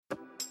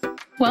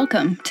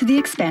Welcome to the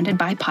Expanded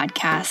By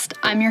podcast.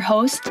 I'm your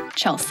host,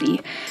 Chelsea.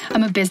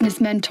 I'm a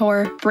business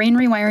mentor, brain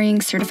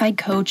rewiring certified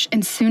coach,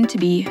 and soon to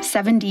be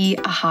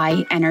 7D, a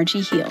high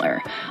energy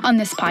healer. On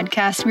this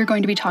podcast, we're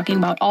going to be talking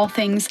about all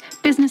things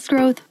business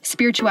growth,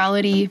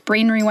 spirituality,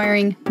 brain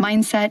rewiring,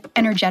 mindset,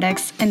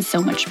 energetics, and so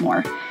much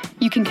more.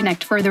 You can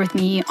connect further with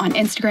me on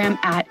Instagram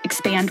at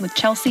Expand with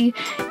Chelsea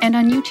and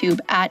on YouTube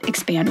at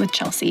Expand with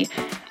Chelsea.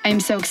 I am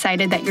so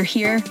excited that you're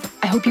here.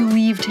 I hope you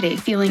leave today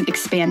feeling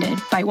expanded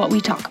by what we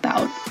talk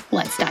about.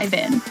 Let's dive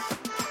in.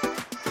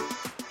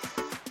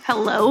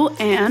 Hello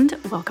and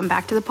welcome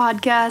back to the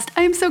podcast.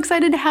 I am so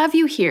excited to have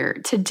you here.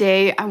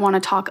 Today, I want to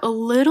talk a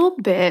lot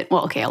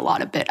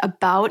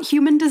about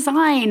human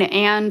design.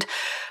 And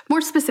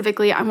more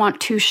specifically, I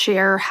want to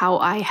share how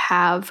I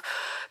have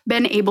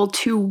been able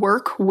to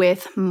work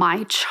with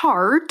my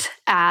chart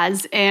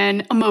as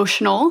an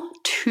emotional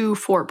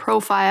 2-4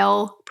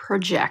 profile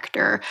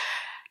projector.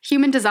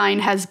 Human design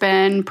has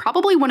been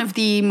probably one of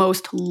the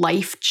most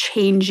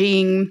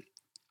life-changing,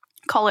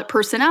 call it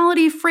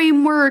personality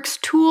frameworks,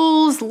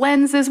 tools,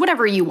 lenses,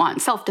 whatever you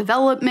want,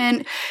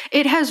 self-development.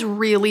 It has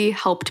really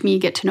helped me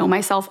get to know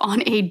myself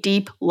on a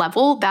deep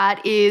level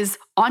that is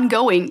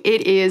ongoing.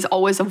 It is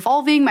always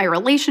evolving. My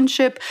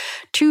relationship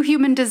to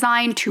human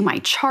design, to my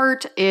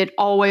chart, it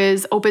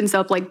always opens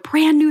up like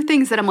brand new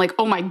things that I'm like,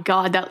 oh my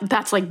God,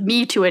 that's like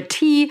me to a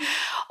T.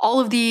 All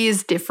of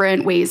these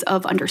different ways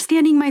of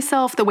understanding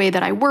myself, the way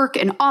that I work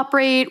and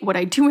operate, what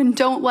I do and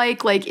don't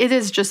like it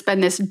has just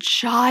been this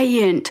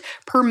giant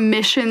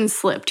permission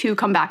slip to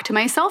come back to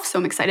myself. So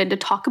I'm excited to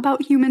talk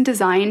about human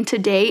design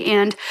today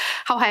and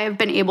how I have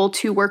been able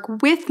to work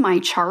with my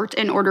chart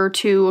in order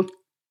to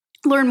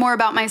learn more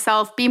about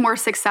myself, be more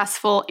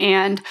successful,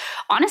 and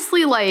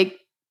honestly,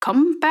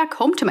 come back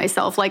home to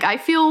myself. I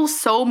feel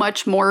so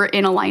much more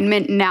in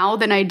alignment now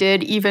than I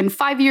did even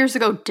 5 years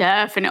ago,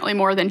 definitely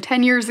more than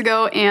 10 years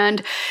ago.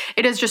 And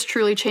it has just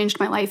truly changed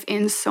my life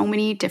in so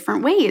many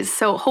different ways.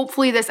 So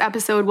hopefully this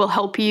episode will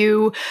help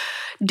you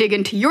dig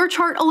into your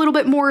chart a little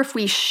bit more. If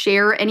we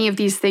share any of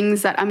these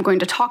things that I'm going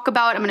to talk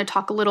about, I'm going to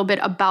talk a little bit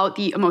about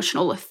the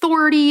emotional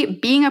authority,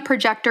 being a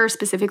projector,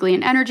 specifically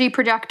an energy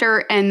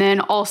projector, and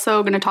then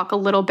also going to talk a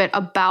little bit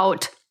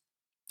about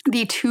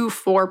the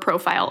 2-4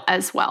 profile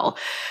as well.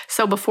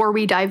 So before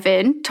we dive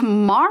in,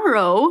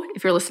 tomorrow,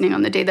 if you're listening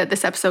on the day that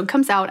this episode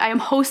comes out, I am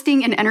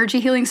hosting an energy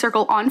healing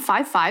circle on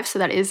 5/5. So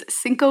that is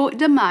Cinco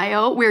de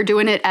Mayo. We're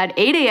doing it at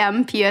 8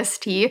 a.m.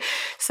 PST.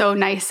 So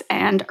nice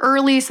and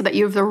early so that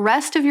you have the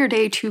rest of your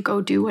day to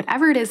go do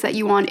whatever it is that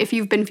you want. If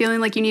you've been feeling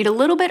like you need a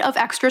little bit of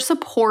extra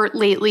support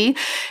lately,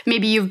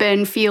 maybe you've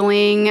been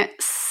feeling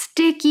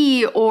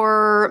sticky,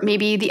 or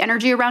maybe the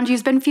energy around you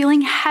has been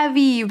feeling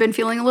heavy, you've been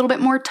feeling a little bit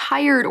more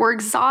tired or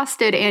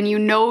exhausted, and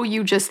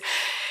you just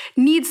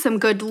need some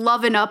good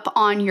loving up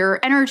on your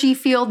energy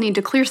field, need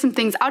to clear some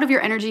things out of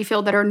your energy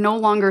field that are no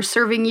longer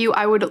serving you,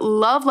 I would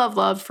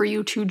love for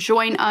you to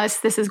join us.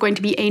 This is going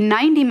to be a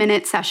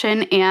 90-minute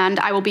session, and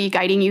I will be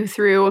guiding you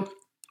through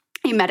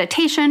a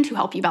meditation to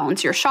help you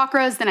balance your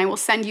chakras. Then I will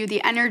send you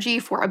the energy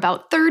for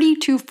about 30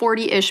 to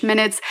 40-ish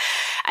minutes.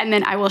 And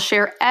then I will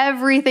share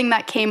everything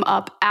that came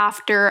up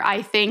after.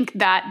 I think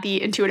that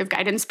the intuitive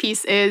guidance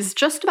piece is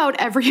just about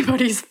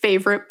everybody's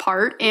favorite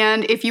part.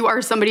 And if you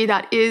are somebody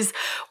that is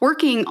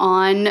working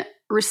on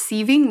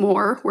receiving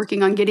more,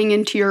 working on getting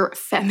into your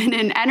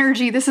feminine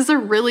energy, this is a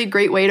really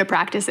great way to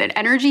practice it.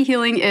 Energy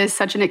healing is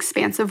such an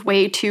expansive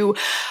way to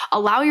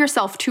allow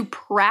yourself to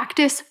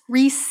practice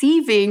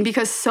receiving,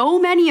 because so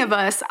many of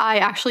us, I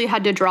actually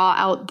had to draw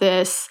out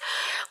this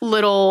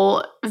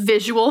little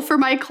visual for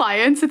my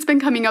clients. It's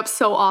been coming up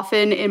so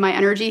often in my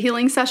energy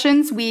healing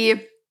sessions.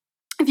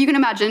 If you can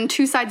imagine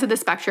two sides of the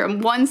spectrum,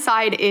 one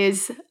side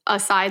is a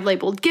side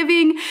labeled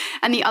giving,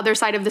 and the other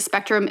side of the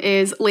spectrum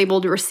is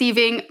labeled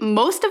receiving.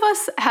 Most of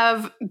us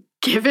have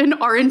given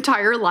our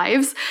entire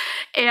lives,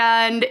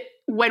 and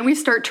when we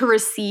start to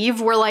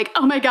receive, we're like,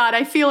 oh my God,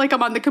 I feel like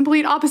I'm on the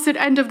complete opposite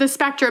end of the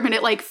spectrum. And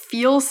it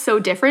feels so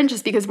different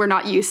just because we're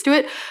not used to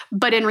it.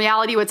 But in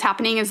reality, what's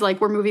happening is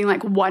we're moving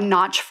one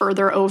notch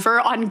further over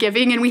on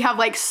giving. And we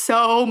have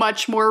so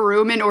much more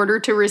room in order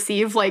to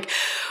receive.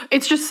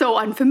 It's just so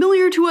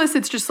unfamiliar to us.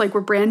 It's just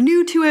we're brand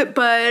new to it.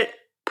 But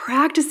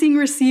practicing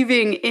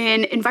receiving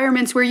in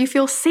environments where you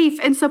feel safe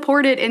and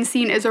supported and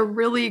seen is a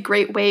really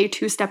great way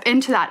to step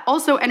into that.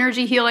 Also,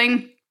 energy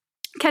healing,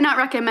 cannot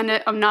recommend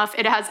it enough.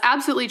 It has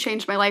absolutely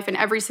changed my life in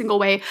every single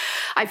way.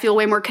 I feel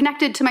way more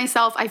connected to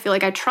myself. I feel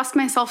like I trust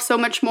myself so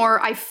much more.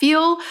 I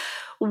feel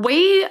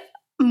way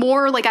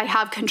more like I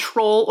have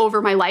control over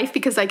my life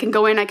because I can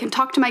go in, I can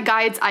talk to my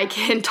guides, I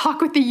can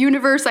talk with the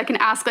universe, I can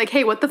ask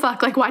hey, what the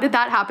fuck? Why did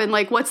that happen?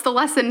 What's the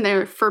lesson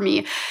there for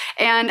me?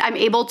 And I'm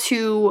able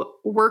to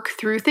work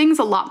through things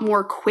a lot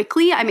more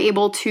quickly. I'm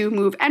able to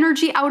move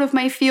energy out of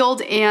my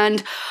field.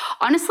 And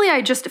honestly,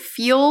 I just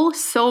feel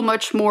so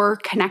much more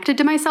connected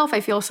to myself. I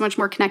feel so much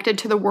more connected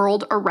to the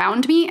world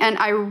around me. And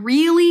I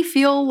really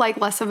feel like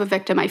less of a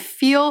victim. I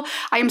feel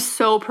I am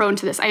so prone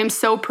to this. I am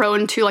so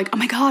prone to like, oh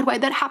my God,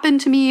 why'd that happen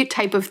to me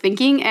type of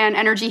thinking. And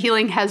energy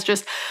healing has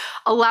just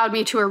allowed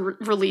me to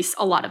release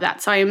a lot of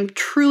that. So I am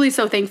truly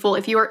so thankful.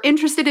 If you are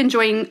interested in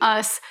joining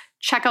us,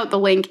 check out the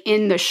link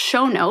in the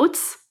show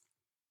notes.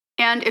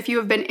 And if you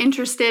have been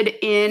interested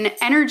in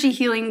energy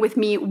healing with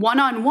me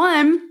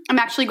one-on-one, I'm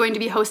actually going to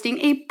be hosting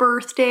a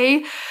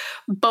birthday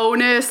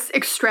bonus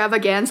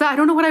extravaganza. I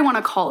don't know what I want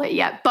to call it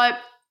yet, but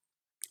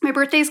my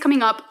birthday is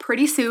coming up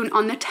pretty soon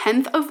on the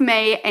 10th of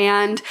May,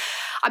 and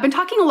I've been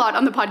talking a lot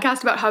on the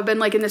podcast about how I've been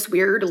like in this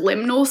weird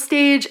liminal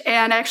stage,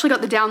 and I actually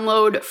got the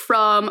download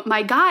from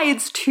my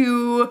guides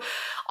to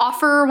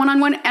offer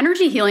one-on-one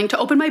energy healing to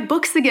open my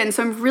books again.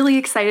 So I'm really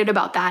excited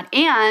about that.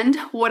 And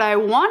what I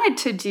wanted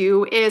to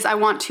do is I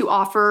want to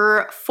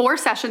offer 4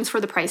 sessions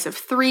for the price of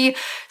 3.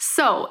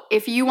 So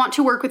if you want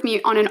to work with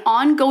me on an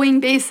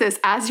ongoing basis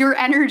as your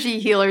energy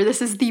healer,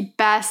 this is the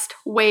best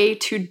way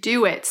to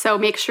do it. So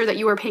make sure that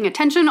you are paying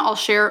attention. I'll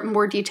share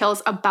more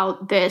details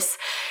about this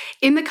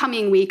in the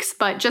coming weeks,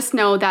 but just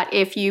know that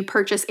if you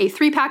purchase a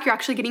 3-pack, you're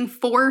actually getting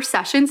 4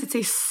 sessions. It's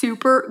a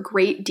super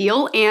great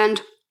deal. And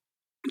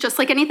just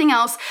like anything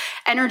else,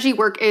 energy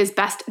work is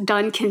best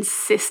done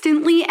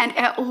consistently and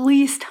at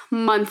least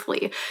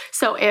monthly.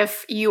 So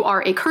if you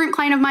are a current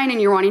client of mine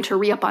and you're wanting to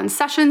re-up on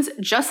sessions,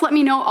 just let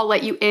me know. I'll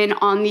let you in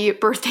on the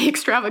birthday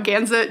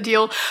extravaganza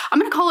deal. I'm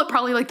going to call it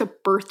probably like the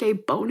birthday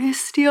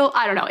bonus deal.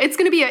 I don't know. It's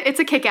going to be it's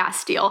a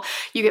kick-ass deal.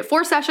 You get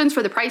 4 sessions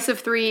for the price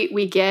of 3.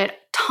 We get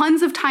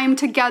tons of time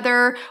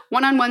together,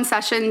 one-on-one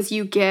sessions.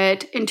 You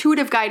get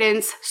intuitive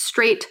guidance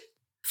straight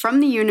from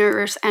the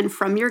universe and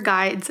from your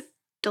guides,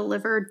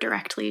 delivered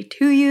directly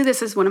to you.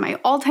 This is one of my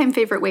all-time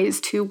favorite ways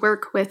to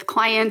work with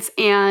clients,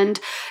 and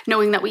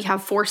knowing that we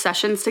have 4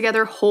 sessions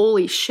together,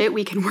 holy shit,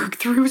 we can work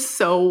through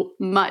so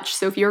much.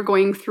 So if you're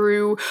going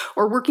through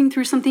or working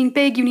through something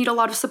big, you need a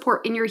lot of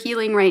support in your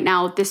healing right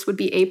now, this would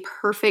be a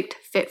perfect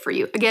fit for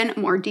you. Again,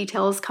 more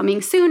details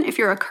coming soon. If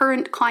you're a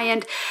current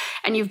client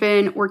and you've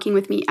been working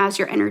with me as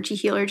your energy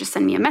healer, just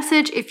send me a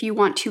message if you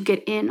want to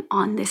get in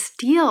on this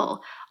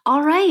deal.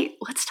 All right,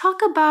 let's talk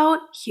about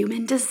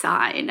human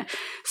design.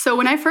 So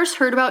when I first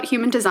heard about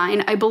human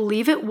design, I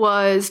believe it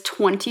was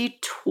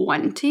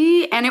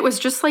 2020, and it was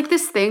just like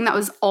this thing that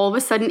was all of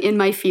a sudden in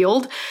my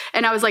field.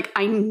 And I was like,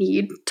 I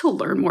need to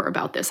learn more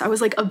about this. I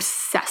was like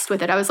obsessed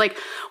with it. I was like,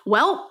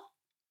 well,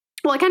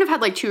 I kind of had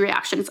like 2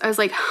 reactions. I was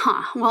like,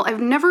 well, I've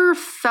never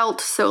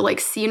felt so like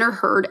seen or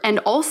heard. And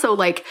also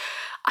like,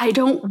 I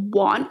don't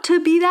want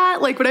to be that.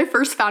 Like when I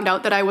first found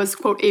out that I was,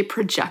 quote, a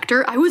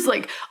projector, I was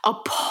like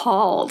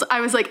appalled.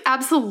 I was like,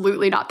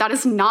 absolutely not. That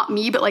is not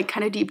me. But like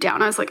kind of deep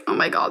down, I was like, oh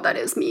my God, that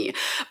is me.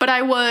 But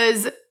I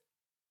was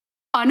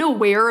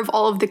unaware of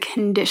all of the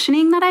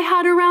conditioning that I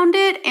had around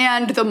it.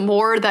 And the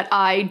more that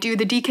I do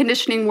the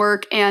deconditioning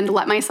work and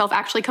let myself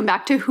actually come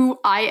back to who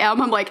I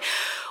am, I'm like,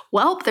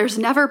 well, there's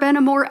never been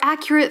a more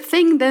accurate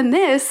thing than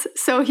this.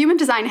 So human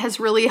design has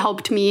really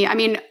helped me,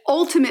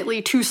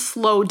 ultimately to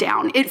slow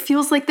down. It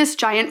feels like this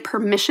giant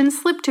permission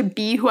slip to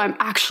be who I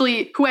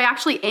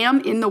actually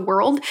am in the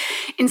world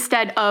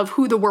instead of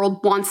who the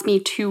world wants me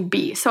to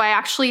be. So I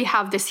actually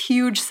have this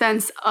huge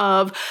sense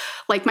of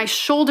like my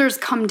shoulders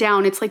come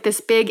down. It's like this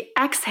big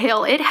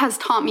exhale. It has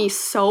taught me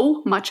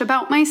so much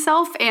about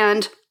myself.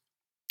 And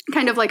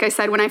kind of like I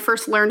said, when I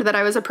first learned that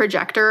I was a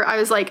projector, I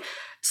was like,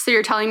 so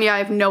you're telling me I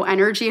have no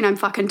energy and I'm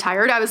fucking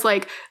tired? I was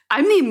like,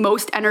 I'm the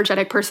most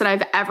energetic person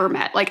I've ever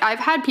met. Like I've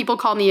had people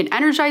call me an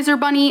energizer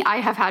bunny. I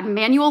have had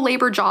manual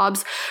labor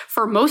jobs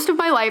for most of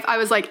my life. I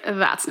was like,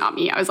 that's not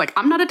me. I was like,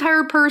 I'm not a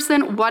tired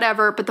person,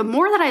 whatever. But the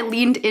more that I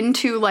leaned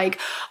into like,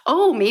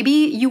 oh, maybe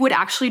you would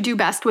actually do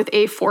best with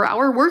a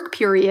 4-hour work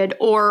period,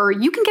 or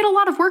you can get a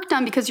lot of work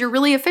done because you're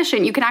really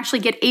efficient. You can actually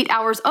get 8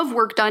 hours of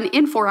work done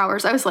in 4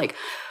 hours. I was like,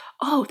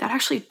 oh, that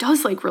actually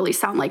does like really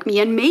sound like me.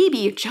 And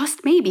maybe,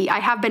 just maybe, I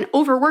have been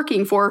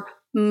overworking for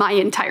my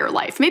entire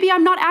life. Maybe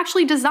I'm not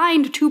actually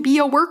designed to be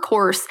a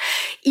workhorse,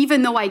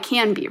 even though I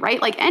can be,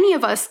 right? Like any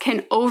of us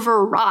can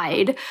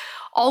override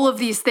all of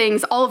these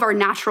things, all of our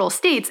natural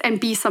states,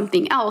 and be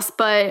something else,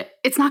 but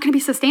it's not going to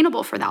be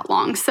sustainable for that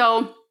long.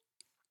 So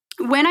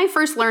when I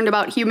first learned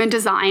about human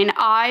design,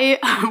 I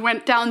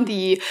went down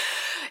the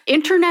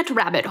internet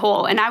rabbit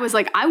hole and I was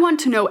like, I want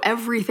to know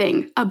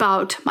everything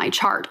about my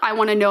chart. I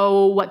want to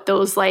know what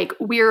those like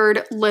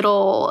weird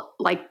little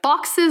like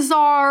boxes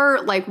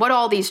are, like what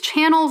all these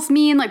channels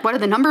mean, like what do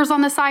the numbers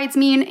on the sides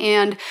mean?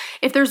 And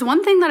if there's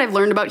one thing that I've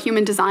learned about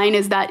human design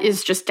is that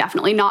is just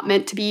definitely not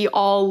meant to be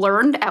all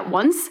learned at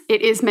once.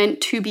 It is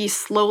meant to be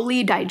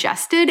slowly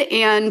digested.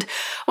 And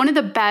one of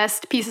the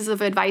best pieces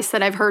of advice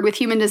that I've heard with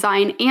human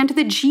design and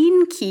the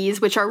gene keys,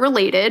 which are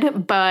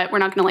related, but we're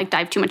not going to like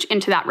dive too much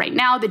into that right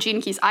now. The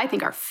gene keys I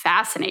think are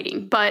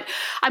fascinating. But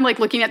I'm like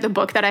looking at the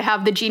book that I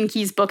have, the Gene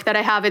Keys book that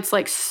I have. It's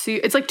like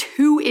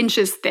 2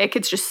 inches thick.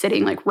 It's just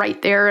sitting like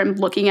right there and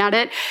looking at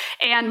it.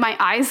 And my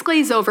eyes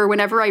glaze over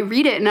whenever I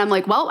read it. And I'm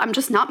like, well, I'm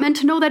just not meant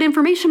to know that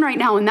information right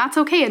now. And that's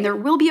okay. And there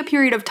will be a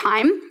period of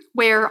time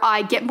where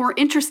I get more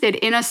interested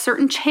in a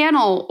certain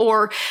channel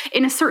or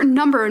in a certain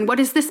number. And what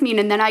does this mean?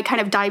 And then I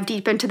kind of dive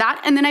deep into that.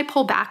 And then I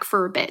pull back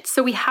for a bit.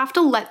 So we have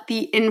to let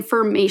the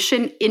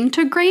information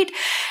integrate.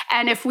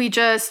 And if we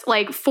just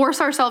like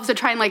force ourselves to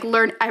try and like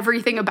learn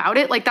everything about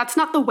it, like that's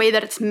not the way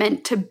that it's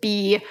meant to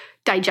be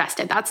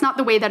digested. That's not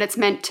the way that it's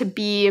meant to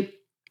be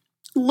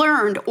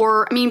learned,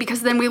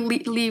 because then we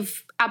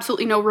leave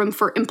absolutely no room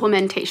for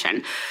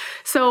implementation.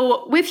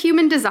 So with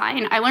human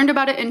design, I learned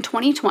about it in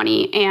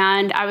 2020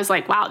 and I was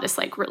like, wow, this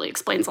like really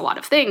explains a lot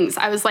of things.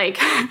 I was like,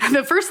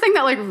 the first thing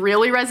that like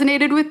really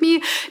resonated with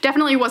me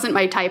definitely wasn't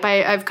my type.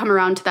 I've come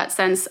around to that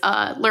sense,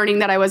 learning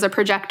that I was a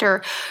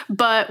projector,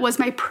 but was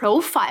my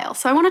profile.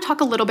 So I want to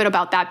talk a little bit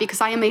about that because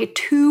I am a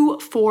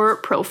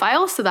 2-4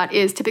 profile. So that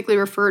is typically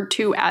referred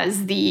to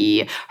as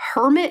the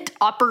hermit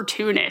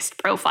opportunist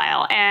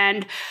profile.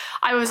 And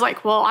I was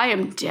like, well, I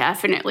am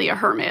definitely a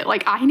hermit.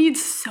 Like I need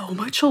so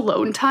much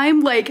alone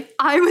time. Like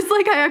I was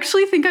like, I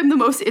actually think I'm the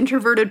most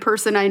introverted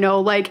person I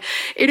know. Like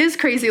it is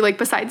crazy. Like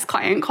besides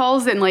client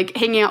calls and like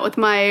hanging out with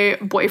my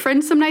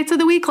boyfriend some nights of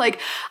the week, like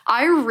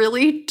I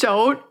really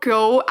don't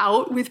go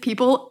out with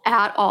people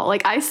at all.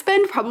 Like I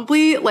spend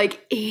probably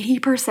like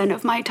 80%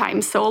 of my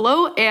time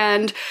solo.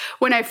 And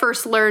when I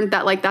first learned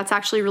that like that's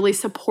actually really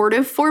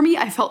supportive for me,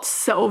 I felt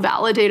so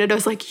validated. I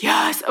was like,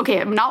 yes, okay,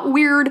 I'm not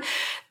weird.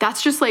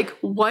 That's just like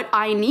what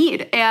I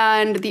need.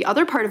 And the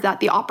other part of that,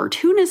 the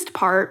opportunist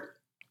part,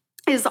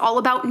 is all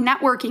about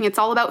networking. It's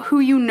all about who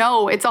you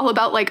know. It's all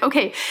about like,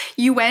 okay,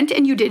 you went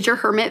and you did your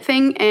hermit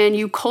thing and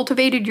you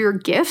cultivated your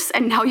gifts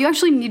and now you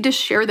actually need to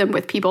share them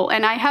with people.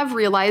 And I have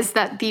realized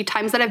that the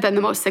times that I've been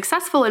the most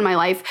successful in my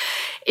life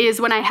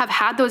is when I have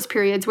had those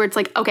periods where it's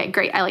like, okay,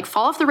 great. I like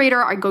fall off the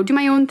radar. I go do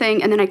my own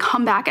thing. And then I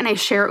come back and I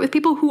share it with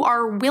people who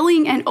are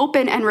willing and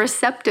open and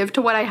receptive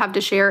to what I have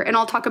to share. And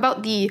I'll talk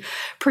about the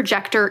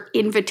projector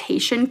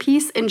invitation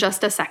piece in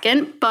just a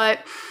second.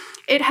 But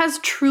it has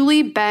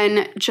truly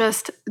been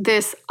just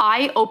this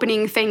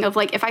eye-opening thing of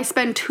like, if I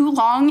spend too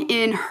long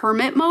in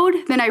hermit mode,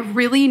 then I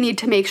really need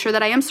to make sure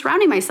that I am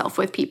surrounding myself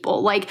with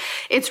people. Like,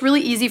 it's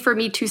really easy for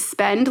me to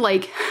spend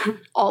like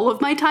all of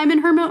my time in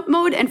hermit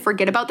mode and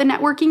forget about the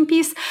networking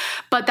piece,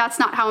 but that's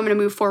not how I'm going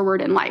to move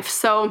forward in life.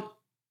 So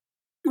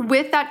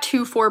with that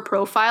 2-4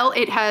 profile,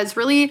 it has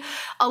really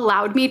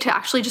allowed me to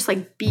actually just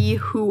like be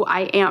who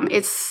I am.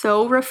 It's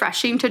so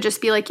refreshing to just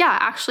be like, yeah,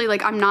 actually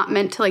like I'm not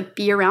meant to like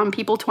be around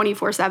people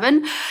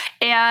 24/7.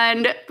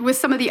 And with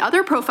some of the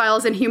other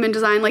profiles in human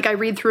design, like I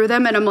read through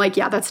them and I'm like,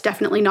 yeah, that's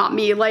definitely not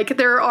me. Like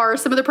there are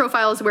some of the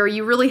profiles where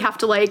you really have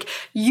to like,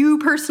 you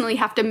personally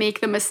have to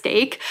make the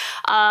mistake,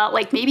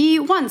 like maybe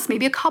once,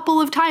 maybe a couple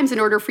of times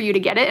in order for you to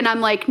get it. And I'm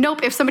like,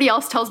 nope, if somebody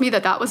else tells me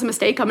that that was a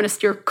mistake, I'm going to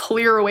steer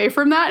clear away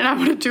from that. And I'm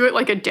going to do it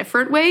like a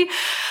different way.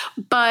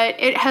 But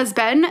it has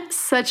been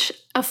such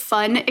a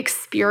fun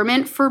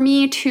experiment for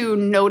me to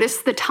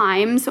notice the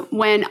times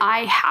when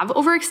I have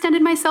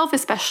overextended myself,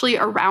 especially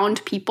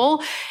around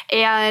people,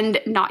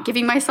 and not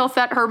giving myself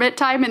that hermit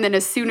time. And then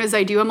as soon as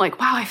I do, I'm like,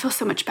 wow, I feel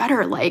so much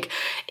better. Like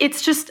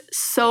it's just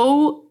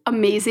so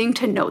amazing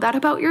to know that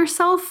about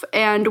yourself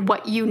and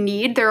what you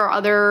need. There are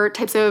other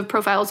types of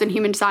profiles in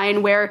human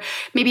design where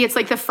maybe it's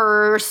like the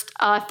first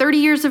 30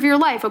 years of your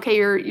life. Okay,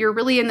 you're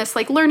really in this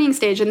like learning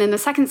stage. And then the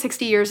second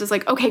 60 years is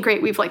like, okay,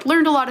 great. We've like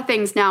learned a lot of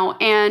things now.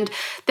 And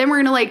then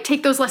we're going to like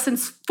take those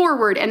lessons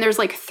forward. And there's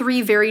like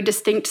 3 very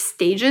distinct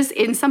stages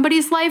in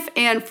somebody's life.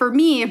 And for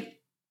me,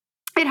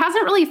 it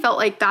hasn't really felt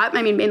like that.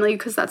 I mean, mainly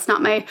because that's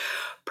not my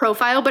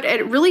profile, but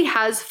it really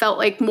has felt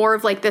like more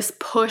of like this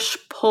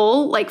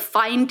push-pull, like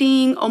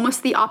finding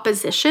almost the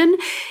opposition,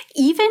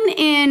 even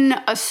in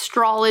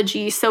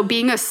astrology. So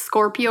being a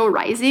Scorpio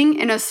rising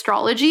in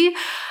astrology,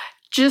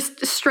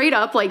 just straight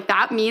up, like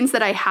that means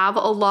that I have a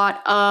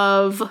lot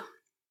of,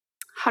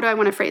 how do I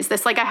want to phrase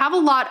this? Like I have a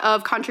lot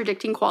of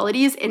contradicting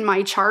qualities in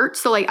my chart.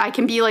 So like I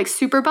can be like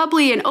super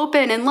bubbly and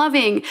open and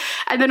loving.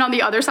 And then on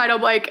the other side,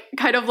 I'm like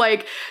kind of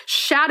like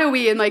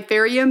shadowy and like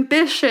very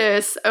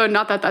ambitious. Oh,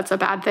 not that that's a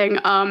bad thing.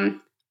 And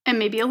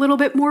maybe a little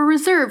bit more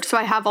reserved. So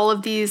I have all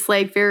of these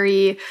like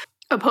very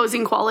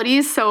opposing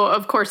qualities. So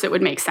of course it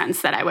would make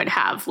sense that I would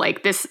have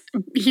like this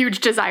huge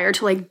desire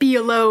to like be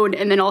alone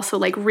and then also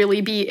like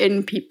really be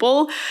in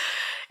people.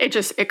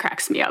 It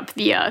cracks me up,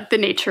 the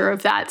nature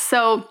of that.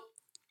 So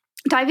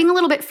diving a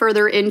little bit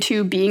further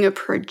into being a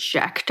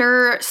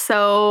projector.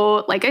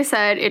 So like I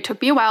said, it took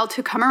me a while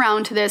to come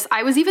around to this.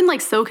 I was even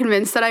like so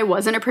convinced that I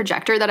wasn't a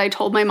projector that I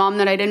told my mom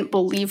that I didn't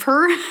believe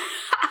her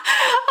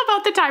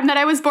about the time that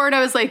I was born. I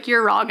was like,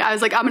 you're wrong. I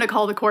was like, I'm going to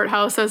call the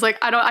courthouse. I was like,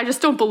 I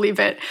just don't believe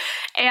it.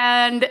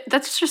 And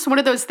that's just one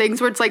of those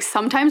things where it's like,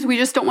 sometimes we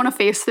just don't want to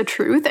face the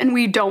truth and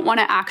we don't want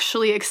to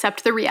actually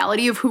accept the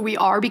reality of who we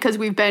are because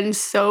we've been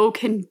so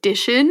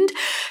conditioned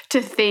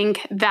to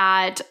think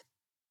that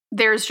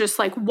there's just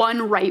like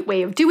one right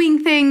way of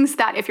doing things,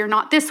 that if you're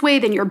not this way,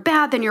 then you're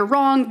bad, then you're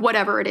wrong,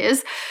 whatever it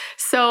is.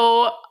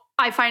 So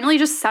I finally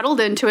just settled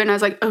into it and I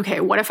was like, okay,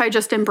 what if I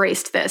just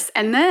embraced this?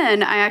 And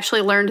then I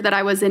actually learned that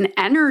I was an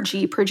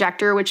energy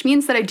projector, which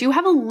means that I do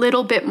have a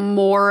little bit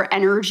more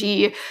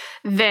energy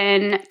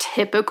than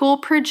typical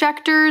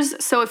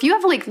projectors. So if you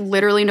have like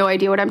literally no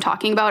idea what I'm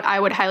talking about, I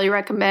would highly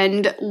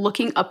recommend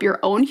looking up your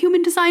own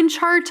human design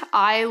chart.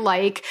 I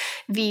like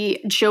the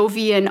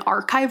Jovian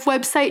Archive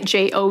website,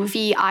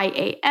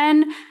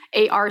 Jovian.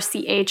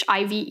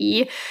 Archive.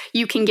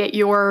 You can get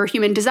your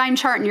human design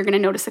chart and you're going to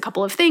notice a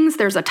couple of things.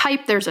 There's a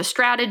type, there's a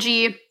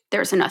strategy,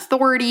 there's an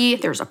authority,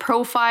 there's a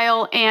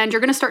profile, and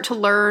you're going to start to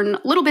learn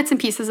little bits and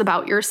pieces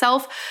about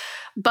yourself.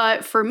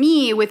 But for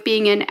me, with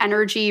being an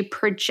energy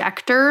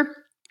projector,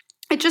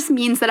 it just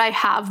means that I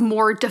have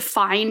more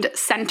defined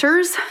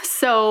centers.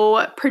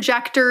 So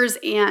projectors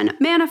and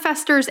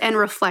manifestors and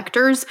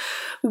reflectors,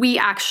 we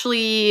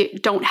actually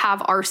don't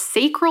have our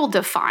sacral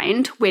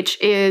defined, which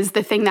is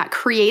the thing that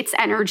creates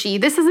energy.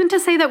 This isn't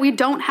to say that we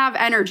don't have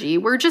energy.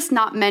 We're just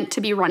not meant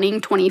to be running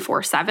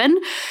 24/7.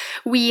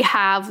 We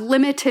have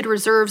limited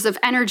reserves of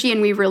energy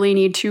and we really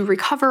need to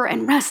recover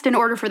and rest in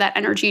order for that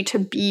energy to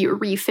be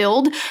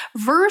refilled,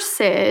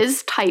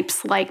 versus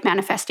types like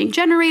manifesting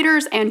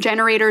generators and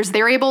generators.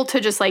 They're able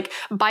to just like,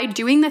 by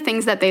doing the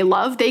things that they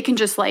love, they can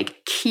just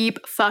like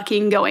keep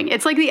fucking going.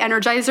 It's like the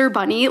Energizer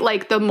Bunny.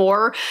 Like the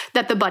more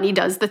that the bunny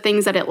does the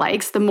things that it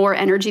likes, the more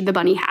energy the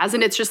bunny has.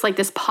 And it's just like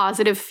this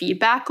positive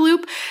feedback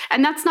loop.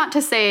 And that's not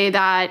to say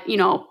that,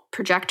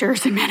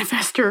 projectors and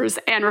manifestors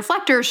and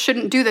reflectors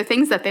shouldn't do the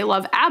things that they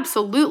love.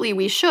 Absolutely,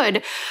 we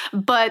should.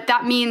 But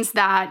that means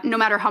that no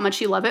matter how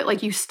much you love it,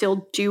 like you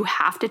still do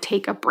have to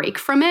take a break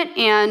from it.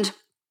 And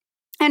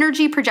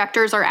energy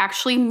projectors are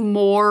actually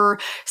more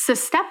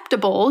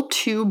susceptible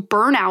to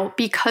burnout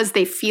because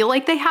they feel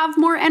like they have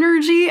more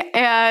energy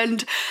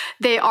and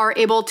they are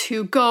able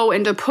to go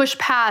and to push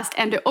past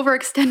and to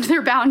overextend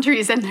their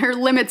boundaries and their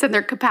limits and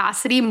their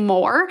capacity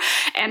more.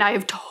 And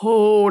I've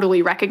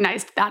totally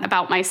recognized that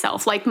about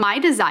myself. Like my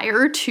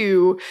desire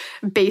to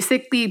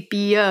basically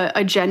be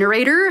a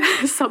generator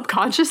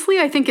subconsciously,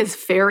 I think is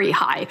very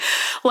high.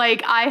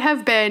 Like I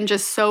have been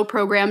just so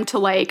programmed to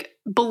like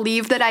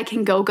believe that I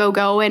can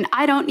go, and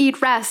I don't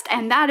need rest,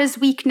 and that is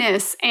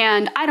weakness,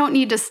 and I don't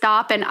need to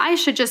stop, and I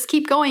should just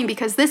keep going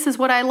because this is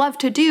what I love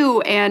to do,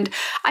 and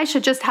I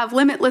should just have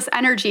limitless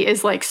energy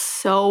is like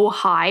so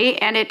high,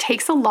 and it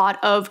takes a lot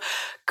of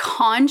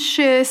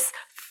conscious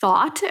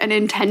thought and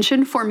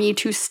intention for me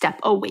to step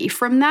away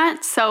from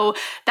that. So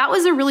that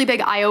was a really big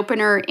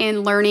eye-opener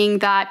in learning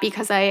that,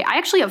 because I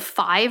actually have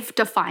 5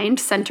 defined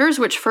centers,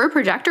 which for a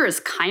projector is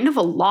kind of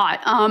a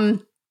lot.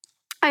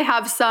 I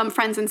have some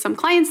friends and some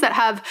clients that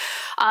have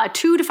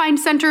 2 defined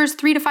centers,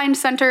 3 defined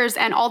centers,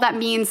 and all that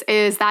means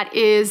is that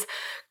is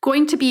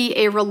going to be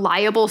a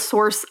reliable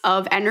source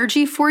of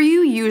energy for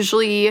you.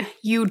 Usually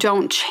you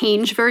don't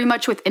change very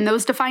much within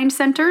those defined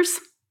centers.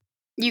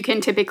 You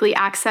can typically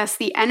access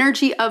the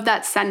energy of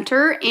that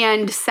center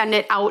and send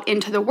it out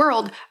into the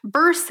world,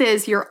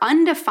 versus your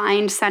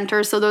undefined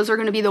centers. So those are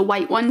going to be the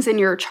white ones in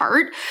your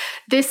chart.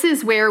 This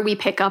is where we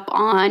pick up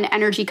on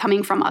energy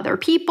coming from other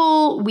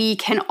people. We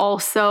can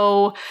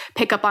also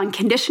pick up on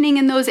conditioning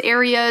in those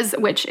areas,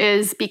 which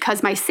is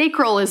because my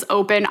sacral is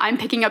open. I'm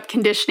picking up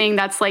conditioning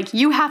that's like,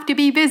 you have to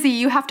be busy.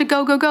 You have to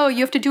go. You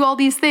have to do all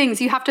these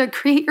things. You have to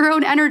create your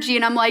own energy.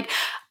 And I'm like,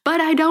 but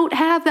I don't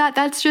have that.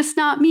 That's just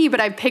not me. But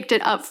I've picked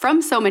it up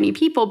from so many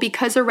people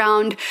because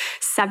around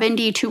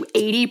 70 to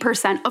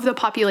 80% of the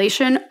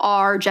population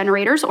are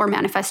generators or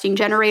manifesting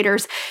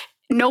generators.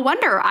 No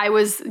wonder I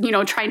was,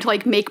 trying to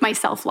like make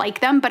myself like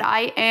them, but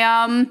I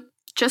am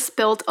just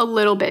built a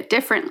little bit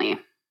differently.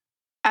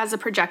 As a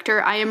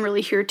projector, I am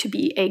really here to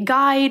be a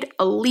guide,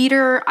 a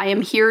leader. I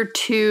am here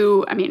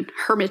to,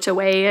 hermit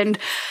away and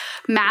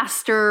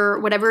master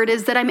whatever it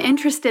is that I'm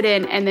interested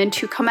in, and then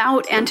to come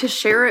out and to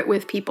share it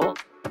with people.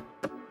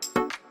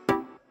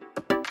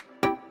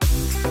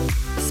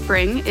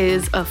 Spring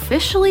is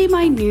officially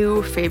my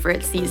new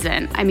favorite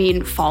season.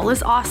 Fall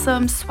is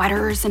awesome.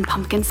 Sweaters and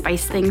pumpkin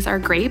spice things are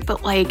great,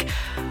 but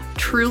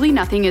truly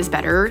nothing is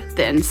better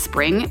than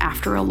spring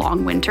after a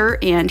long winter.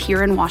 And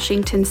here in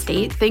Washington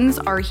State, things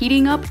are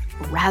heating up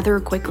rather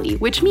quickly,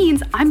 which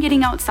means I'm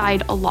getting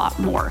outside a lot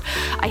more.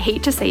 I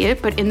hate to say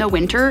it, but in the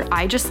winter,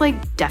 I just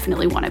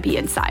definitely want to be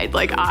inside.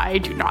 I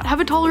do not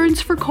have a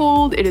tolerance for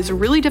cold. It is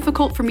really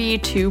difficult for me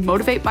to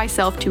motivate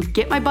myself to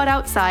get my butt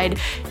outside.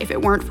 If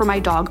it weren't for my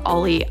dog,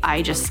 Ollie,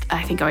 I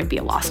think I would be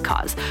a lost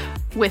cause.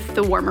 With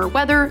the warmer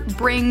weather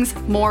brings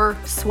more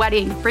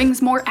sweating, brings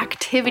more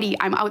activity.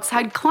 I'm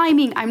outside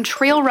climbing, I'm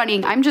trail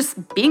running, I'm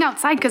just being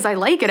outside because I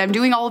like it. I'm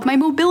doing all of my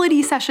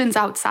mobility sessions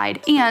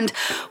outside. And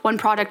one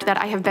product that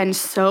I have been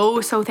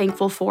so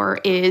thankful for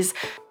is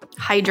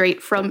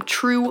Hydrate from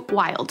True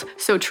Wild.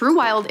 So True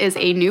Wild is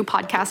a new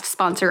podcast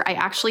sponsor. I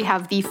actually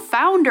have the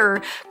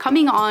founder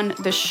coming on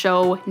the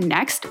show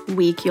next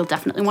week. You'll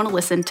definitely want to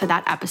listen to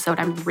that episode.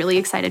 I'm really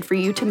excited for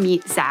you to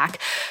meet Zach.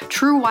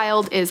 True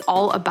Wild is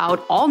all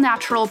about all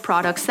natural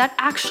products that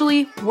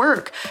actually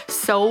work.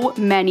 So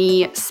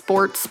many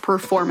sports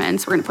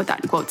performance, we're going to put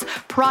that in quotes,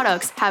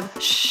 products have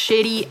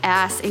shitty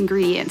ass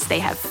ingredients. They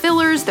have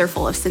fillers, they're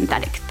full of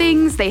synthetic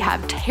things, they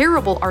have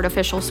terrible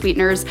artificial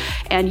sweeteners,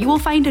 and you will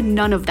find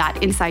none of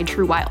that inside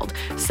True Wild.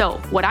 So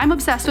what I'm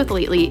obsessed with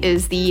lately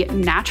is the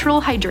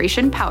natural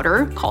hydration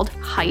powder called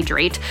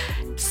Hydrate,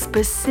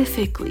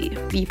 specifically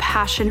the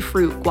passion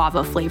fruit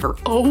guava flavor.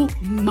 Oh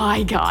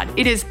my God,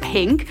 it is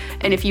pink.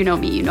 And if you know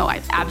me, you know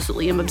I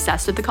absolutely am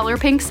obsessed with the color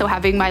pink. So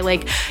having my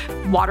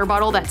water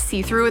bottle that's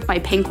see-through with my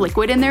pink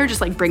liquid in there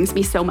just brings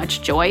me so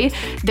much joy.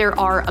 There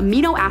are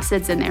amino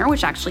acids in there,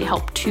 which actually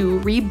help to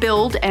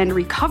rebuild and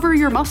recover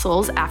your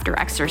muscles after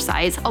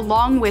exercise,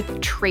 along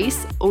with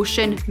trace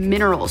ocean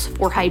minerals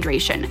for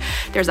hydration.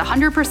 There's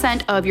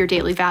 100% of your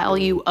daily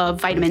value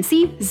of vitamin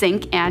C,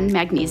 zinc, and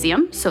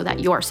magnesium so that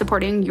you are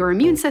supporting your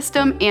immune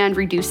system and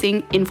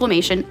reducing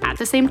inflammation at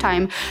the same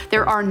time.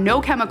 There are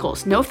no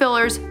chemicals, no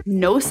fillers,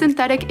 no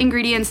synthetic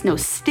ingredients, no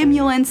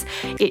stimulants.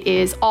 It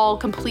is all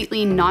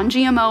completely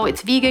non-GMO.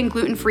 It's vegan,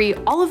 gluten-free,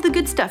 all of the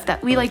good stuff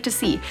that we like to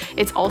see.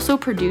 It's also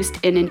produced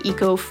in an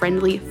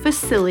eco-friendly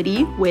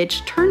facility,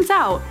 which turns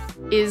out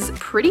is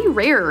pretty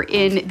rare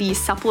in the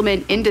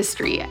supplement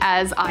industry.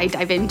 As I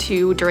dive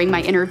into during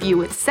my interview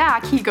with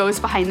Zach, he goes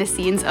behind the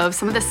scenes of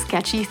some of the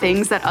sketchy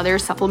things that other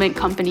supplement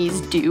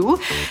companies do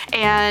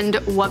and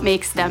what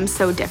makes them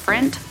so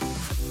different,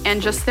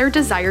 and just their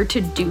desire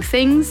to do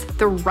things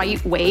the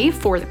right way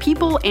for the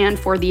people and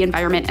for the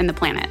environment and the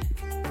planet.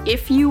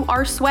 If you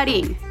are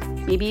sweating,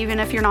 maybe even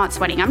if you're not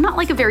sweating. I'm not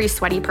a very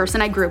sweaty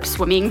person. I grew up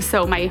swimming,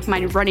 so my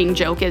running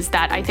joke is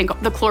that I think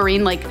the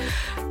chlorine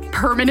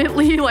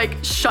permanently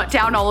shut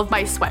down all of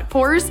my sweat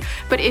pores.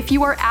 But if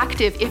you are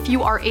active, if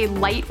you are a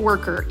light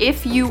worker,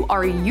 if you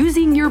are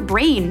using your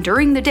brain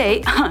during the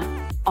day,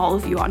 all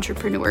of you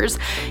entrepreneurs,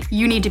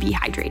 you need to be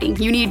hydrating.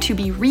 You need to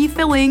be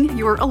refilling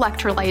your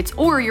electrolytes,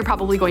 or you're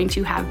probably going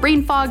to have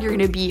brain fog. You're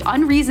going to be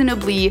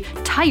unreasonably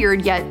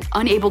tired yet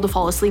unable to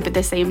fall asleep at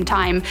the same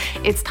time.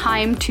 It's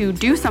time to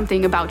do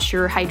something about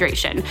your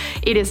hydration.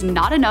 It is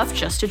not enough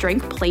just to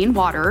drink plain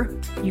water.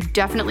 You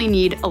definitely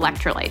need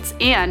electrolytes.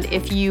 And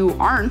if you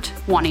aren't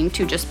wanting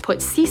to just put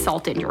sea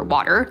salt in your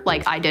water,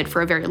 like I did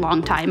for a very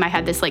long time, I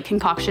had this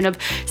concoction of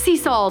sea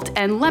salt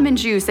and lemon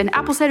juice and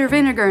apple cider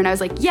vinegar, and I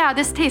was yeah,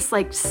 this tastes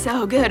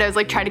so good. I was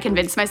trying to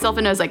convince myself,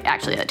 and I was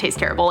actually that tastes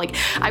terrible.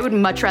 I would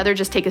much rather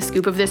just take a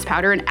scoop of this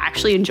powder and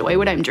actually enjoy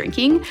what I'm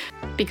drinking,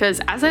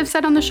 because as I've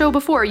said on the show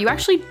before, you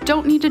actually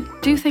don't need to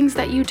do things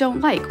that you don't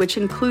like, which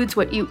includes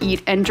what you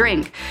eat and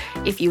drink.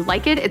 If you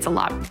like it, it's a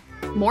lot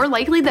more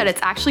likely that it's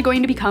actually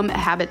going to become a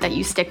habit that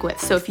you stick with.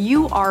 So if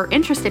you are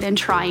interested in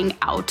trying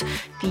out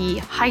the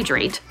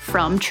Hydrate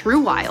from True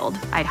Wild,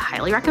 I'd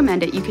highly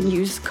recommend it. You can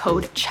use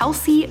code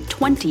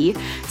CHELSEA20,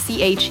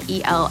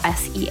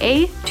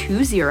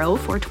 CHELSEA20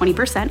 for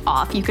 20%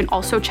 off. You can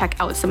also check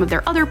out some of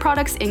their other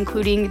products,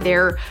 including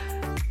their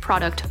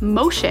product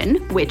Motion,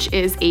 which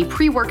is a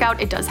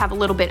pre-workout. It does have a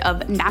little bit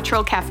of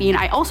natural caffeine.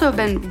 I also have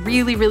been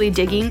really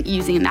digging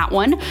using that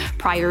one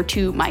prior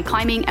to my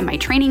climbing and my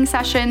training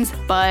sessions.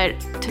 But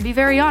to be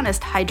very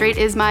honest, Hydrate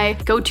is my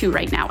go-to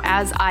right now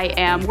as I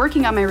am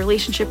working on my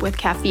relationship with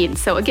caffeine.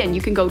 So again,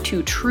 you can go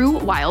to True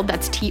Wild,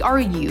 that's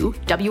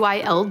TRUWILD.com,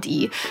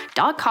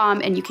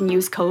 and you can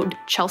use code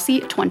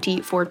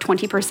CHELSEA20 for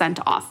 20%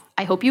 off.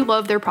 I hope you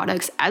love their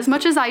products as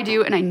much as I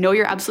do, and I know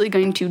you're absolutely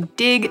going to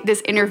dig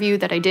this interview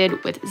that I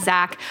did with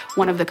Zach,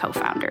 one of the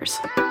co-founders.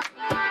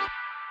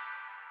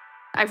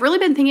 I've really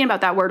been thinking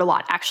about that word a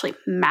lot, actually,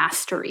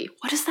 mastery.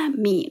 What does that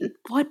mean?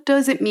 What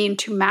does it mean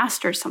to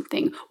master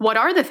something? What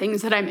are the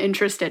things that I'm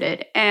interested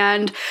in?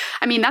 And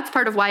that's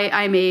part of why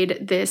I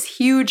made this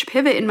huge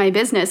pivot in my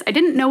business. I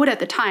didn't know it at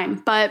the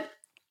time, but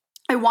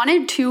I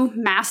wanted to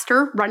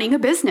master running a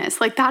business.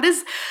 That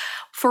is,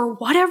 for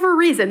whatever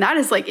reason, that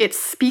is it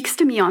speaks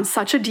to me on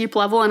such a deep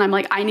level. And I'm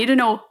I need to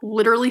know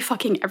literally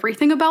fucking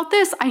everything about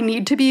this. I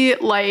need to be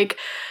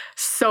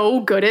so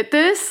good at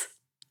this.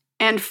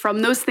 And from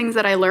those things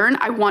that I learn,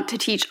 I want to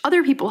teach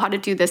other people how to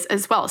do this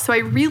as well. So I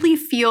really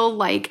feel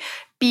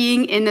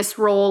being in this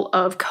role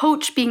of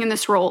coach, being in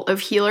this role of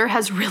healer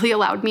has really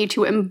allowed me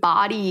to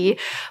embody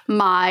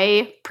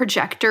my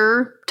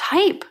projector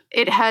type.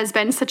 It has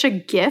been such a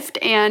gift,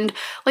 and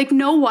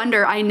no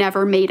wonder I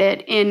never made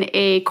it in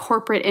a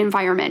corporate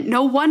environment.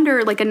 No wonder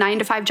a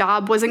 9-to-5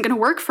 job wasn't going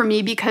to work for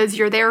me, because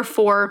you're there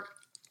for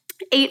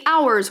 8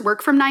 hours,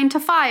 work from 9 to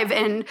 5,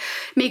 and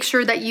make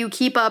sure that you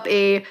keep up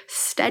a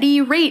steady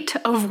rate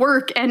of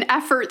work and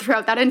effort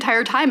throughout that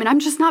entire time. And I'm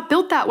just not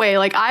built that way.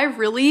 I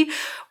really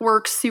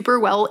work super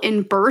well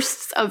in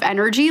bursts of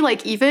energy.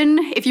 Even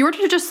if you were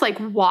to just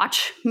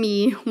watch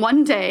me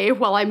one day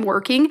while I'm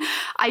working,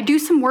 I do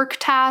some work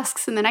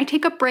tasks and then I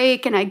take a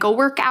break and I go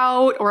work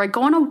out, or I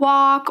go on a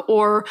walk,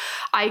 or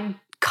I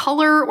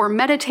color or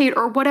meditate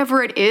or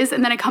whatever it is.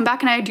 And then I come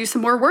back and I do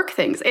some more work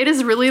things. It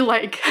is really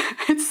like,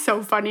 it's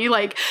so funny.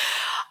 Like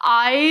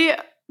I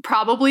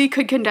probably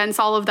could condense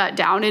all of that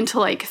down into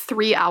like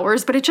 3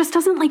 hours, but it just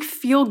doesn't like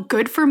feel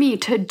good for me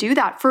to do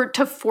that,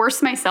 to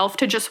force myself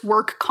to just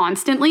work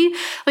constantly.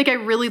 Like I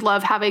really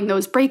love having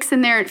those breaks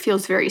in there. It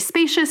feels very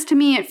spacious to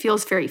me. It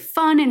feels very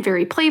fun and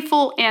very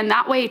playful. And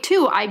that way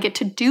too, I get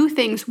to do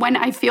things when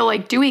I feel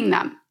like doing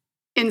them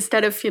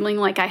instead of feeling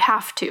like I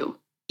have to.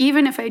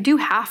 Even if I do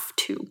have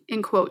to,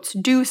 in quotes,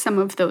 do some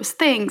of those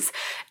things,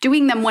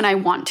 doing them when I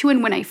want to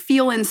and when I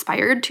feel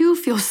inspired to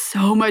feels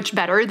so much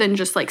better than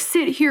just like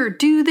sit here,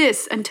 do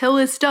this until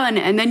it's done,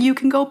 and then you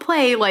can go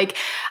play. Like,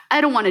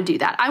 I don't want to do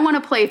that. I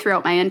want to play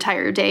throughout my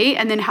entire day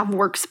and then have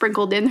work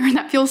sprinkled in there. And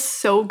that feels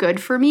so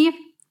good for me.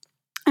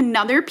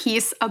 Another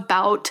piece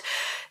about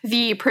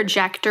the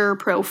projector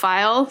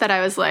profile that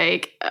I was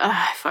like,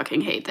 I fucking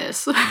hate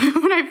this when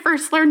I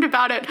first learned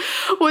about it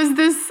was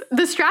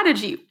the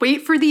strategy,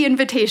 wait for the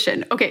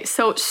invitation. Okay,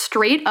 so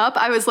straight up,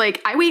 I was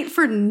like, I wait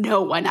for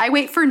no one. I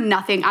wait for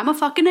nothing. I'm a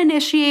fucking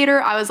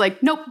initiator. I was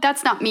like, nope,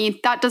 that's not me.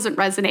 That doesn't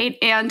resonate.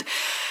 And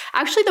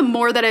actually, the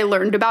more that I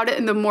learned about it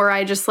and the more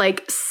I just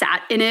like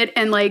sat in it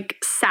and like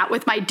sat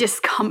with my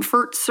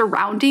discomfort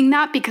surrounding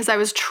that because I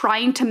was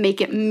trying to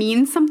make it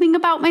mean something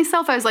about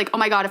myself, I was like, oh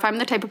my God, if I'm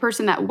the type of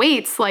person that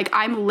waits, like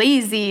I'm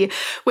lazy,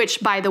 which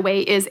by the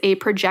way is a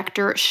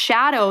projector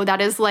shadow.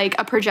 That is like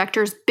a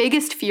projector's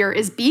biggest fear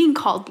is being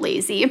called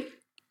lazy.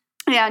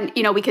 And,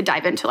 we could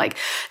dive into like,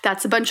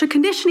 that's a bunch of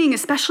conditioning,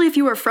 especially if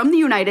you are from the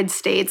United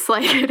States.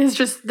 Like it is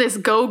just this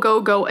go,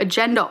 go, go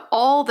agenda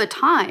all the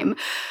time.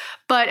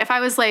 But if I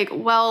was like,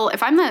 well,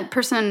 if I'm the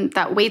person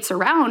that waits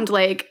around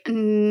like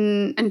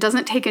and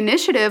doesn't take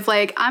initiative,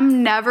 like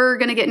I'm never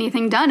going to get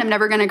anything done. I'm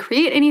never going to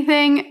create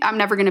anything. I'm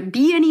never going to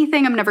be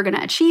anything. I'm never going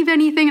to achieve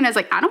anything. And I was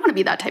like, I don't want to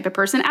be that type of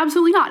person.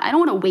 Absolutely not. I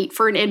don't want to wait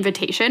for an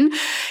invitation.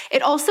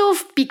 It also,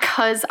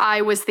 because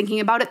I was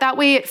thinking about it that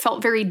way, it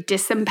felt very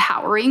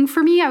disempowering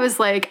for me. I was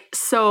like,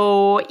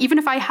 so even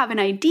if I have an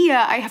idea,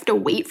 I have to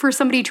wait for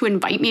somebody to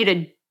invite me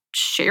to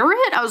share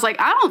it? I was like,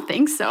 I don't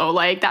think so.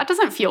 Like that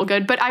doesn't feel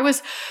good. But I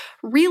was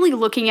really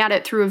looking at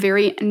it through a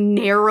very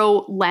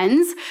narrow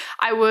lens.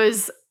 I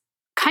was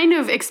kind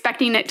of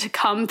expecting it to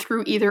come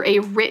through either a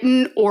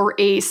written or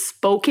a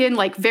spoken,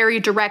 like very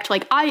direct,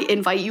 like I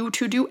invite you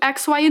to do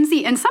X, Y, and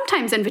Z. And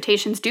sometimes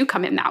invitations do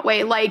come in that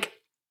way. Like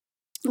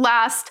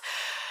last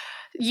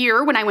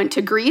year when I went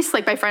to Greece,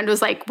 like my friend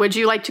was like, would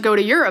you like to go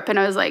to Europe? And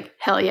I was like,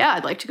 hell yeah,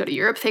 I'd like to go to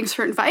Europe. Thanks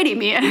for inviting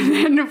me. And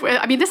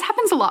I mean, this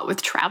happens a lot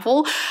with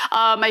travel.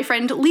 My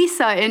friend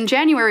Lisa in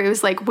January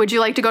was like, would you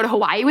like to go to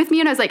Hawaii with me?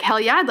 And I was like, hell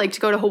yeah, I'd like to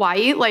go to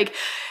Hawaii. Like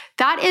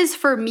that is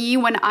for me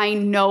when I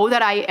know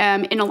that I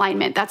am in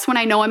alignment. That's when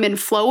I know I'm in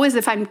flow, is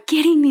if I'm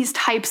getting these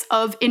types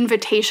of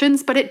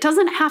invitations, but it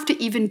doesn't have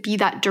to even be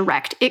that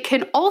direct. It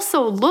can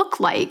also look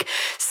like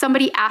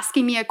somebody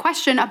asking me a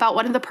question about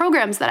one of the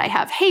programs that I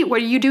have. Hey, what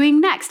are you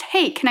doing next?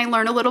 Hey, can I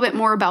learn a little bit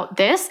more about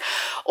this?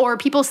 Or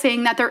people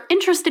saying that they're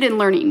interested in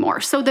learning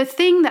more. So the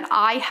thing that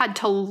I had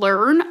to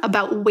learn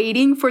about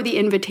waiting for the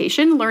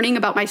invitation, learning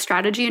about my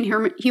strategy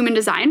in human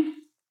design,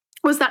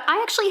 was that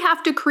I actually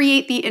have to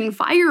create the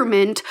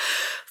environment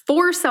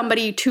for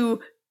somebody to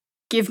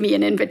give me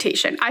an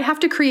invitation. I have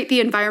to create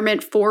the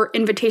environment for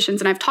invitations.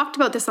 And I've talked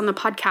about this on the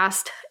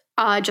podcast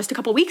just a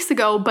couple weeks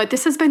ago, but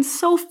this has been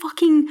so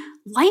fucking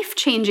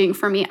life-changing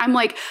for me. I'm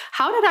like,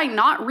 how did I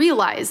not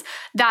realize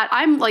that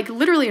I'm like,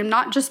 literally, I'm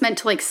not just meant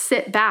to like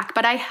sit back,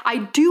 but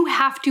I do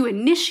have to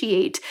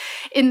initiate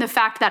in the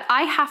fact that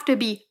I have to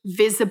be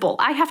visible.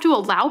 I have to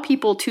allow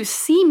people to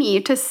see me,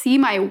 to see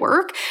my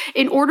work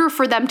in order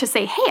for them to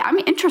say, hey, I'm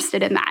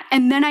interested in that.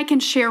 And then I can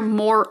share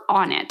more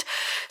on it.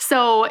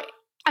 So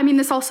I mean,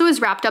 this also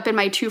is wrapped up in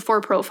my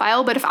 2-4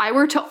 profile, but if I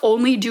were to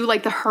only do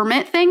like the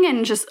hermit thing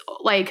and just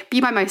like be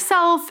by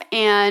myself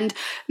and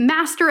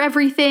master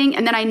everything,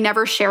 and then I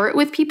never share it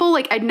with people,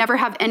 like I'd never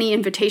have any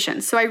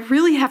invitations. So I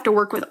really have to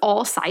work with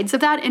all sides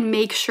of that and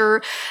make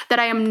sure that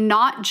I am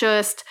not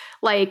just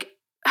like,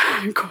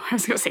 I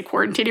was going to say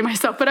quarantining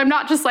myself, but I'm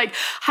not just like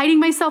hiding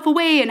myself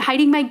away and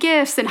hiding my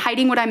gifts and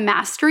hiding what I'm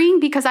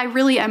mastering, because I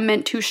really am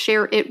meant to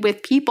share it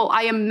with people.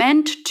 I am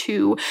meant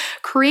to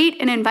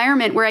create an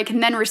environment where I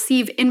can then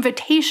receive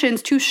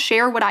invitations to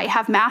share what I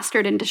have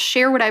mastered and to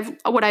share what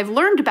I've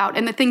learned about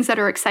and the things that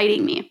are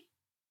exciting me.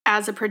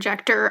 As a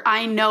projector,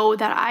 I know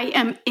that I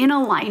am in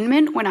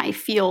alignment when I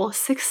feel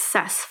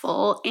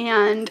successful.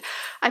 And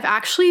I've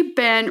actually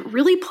been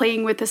really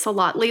playing with this a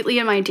lot lately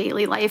in my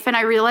daily life. And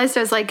I realized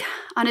I was like,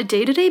 on a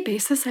day-to-day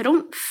basis, I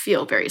don't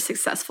feel very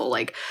successful.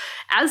 Like,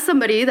 as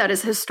somebody that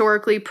is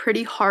historically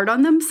pretty hard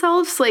on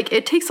themselves, like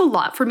it takes a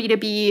lot for me to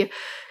be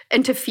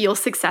and to feel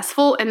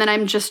successful. And then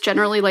I'm just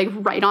generally like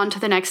right on to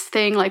the next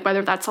thing, like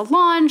whether that's a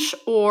launch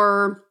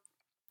or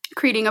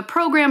creating a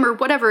program or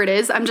whatever it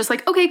is, I'm just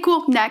like, okay,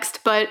 cool,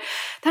 next. But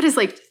that is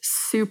like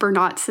super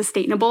not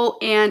sustainable.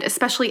 And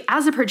especially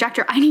as a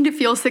projector, I need to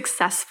feel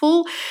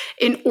successful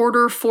in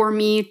order for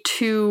me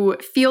to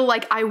feel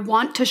like I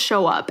want to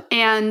show up.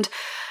 And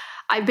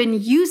I've been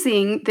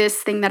using this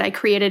thing that I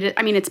created.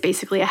 I mean, it's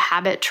basically a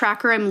habit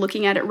tracker. I'm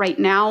looking at it right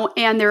now.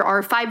 And there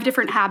are 5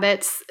 different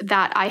habits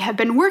that I have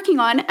been working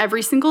on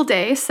every single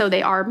day. So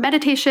they are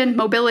meditation,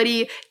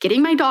 mobility,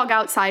 getting my dog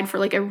outside for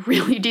like a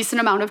really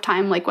decent amount of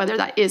time, like whether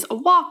that is a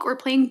walk or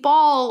playing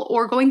ball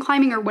or going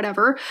climbing or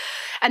whatever.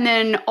 And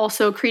then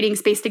also creating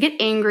space to get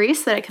angry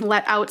so that I can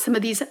let out some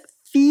of these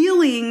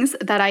feelings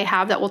that I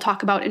have that we'll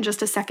talk about in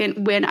just a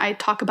second when I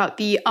talk about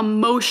the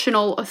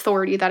emotional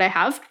authority that I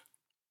have.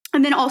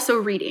 And then also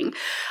reading.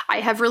 I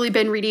have really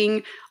been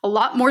reading a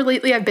lot more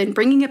lately. I've been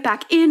bringing it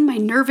back in. My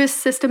nervous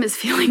system is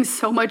feeling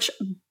so much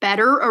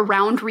better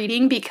around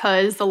reading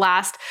because the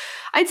last,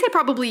 I'd say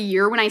probably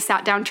year when I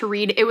sat down to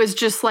read, it was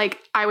just like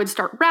I would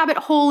start rabbit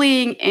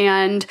holing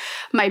and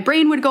my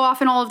brain would go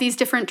off in all of these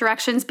different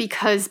directions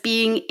because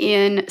being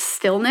in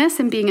stillness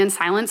and being in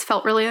silence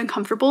felt really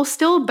uncomfortable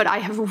still. But I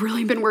have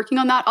really been working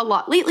on that a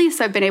lot lately.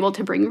 So I've been able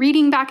to bring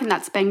reading back and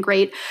that's been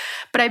great.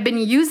 But I've been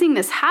using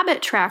this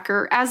habit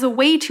tracker as a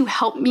way to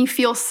help me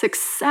feel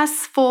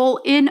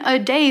successful in a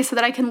day so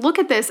that I can look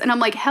at this and I'm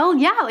like, hell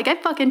yeah, like I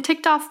fucking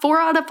ticked off 4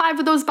 out of 5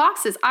 of those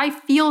boxes. I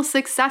feel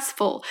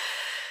successful.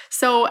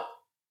 So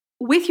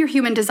with your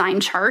human design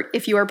chart,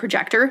 if you are a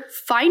projector,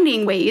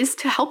 finding ways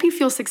to help you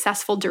feel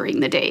successful during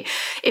the day.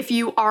 If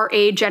you are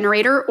a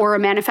generator or a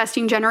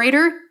manifesting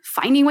generator,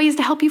 finding ways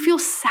to help you feel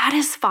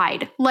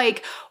satisfied.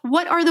 Like,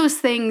 what are those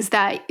things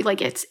that,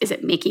 like, is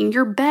it making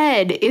your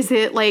bed? Is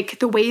it like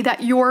the way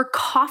that your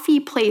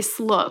coffee place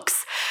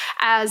looks?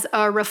 As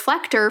a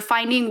reflector,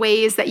 finding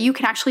ways that you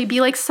can actually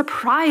be like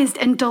surprised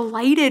and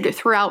delighted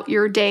throughout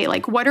your day.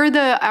 Like,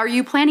 are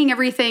you planning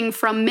everything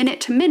from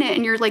minute to minute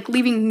and you're like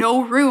leaving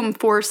no room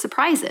for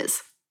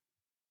surprises?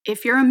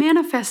 If you're a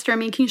manifestor,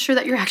 making sure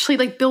that you're actually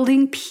like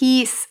building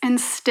peace and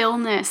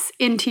stillness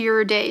into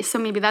your day. So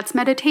maybe that's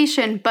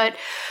meditation, but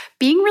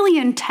being really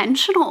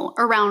intentional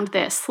around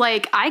this.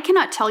 Like, I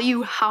cannot tell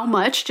you how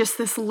much just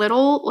this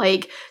little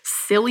like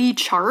silly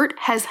chart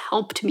has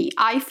helped me.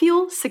 I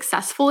feel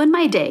successful in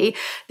my day.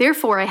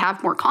 Therefore, I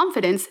have more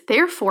confidence.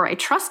 Therefore, I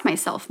trust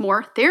myself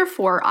more.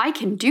 Therefore, I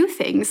can do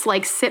things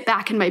like sit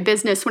back in my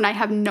business when I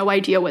have no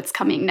idea what's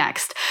coming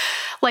next.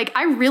 Like,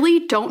 I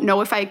really don't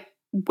know if I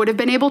would have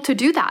been able to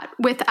do that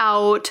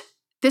without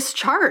this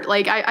chart.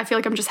 Like, I feel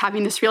like I'm just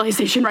having this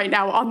realization right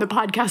now on the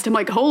podcast. I'm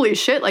like, holy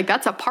shit, like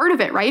that's a part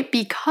of it, right?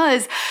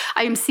 Because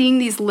I am seeing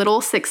these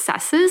little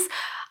successes.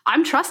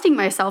 I'm trusting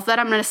myself that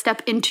I'm going to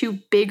step into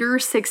bigger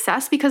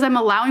success because I'm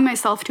allowing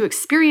myself to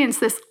experience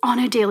this on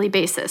a daily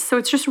basis. So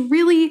it's just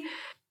really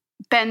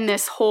been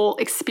this whole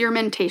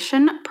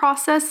experimentation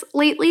process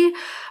lately.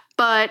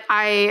 But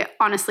I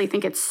honestly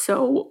think it's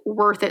so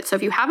worth it. So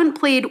if you haven't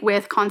played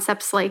with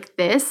concepts like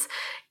this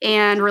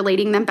and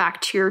relating them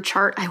back to your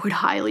chart, I would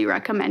highly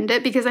recommend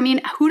it because, I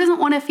mean, who doesn't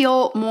want to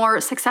feel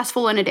more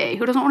successful in a day?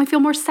 Who doesn't want to feel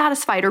more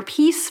satisfied or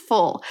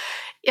peaceful?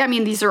 I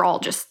mean, these are all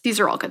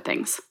good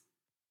things.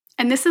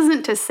 And this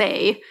isn't to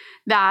say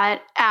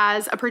that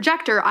as a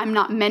projector, I'm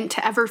not meant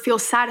to ever feel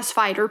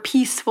satisfied or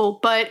peaceful,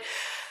 but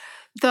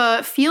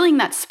the feeling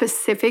that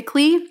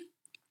specifically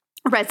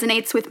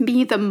resonates with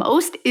me the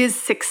most is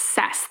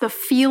success, the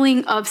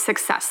feeling of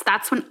success.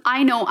 That's when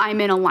I know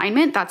I'm in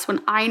alignment. That's when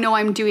I know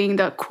I'm doing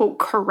the quote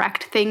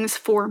correct things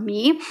for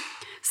me.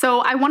 So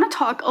I want to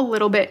talk a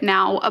little bit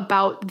now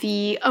about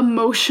the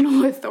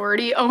emotional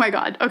authority. Oh my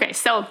God. Okay.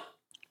 So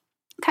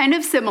kind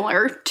of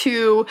similar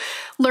to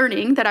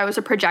learning that I was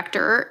a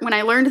projector. When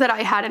I learned that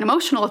I had an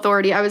emotional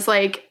authority, I was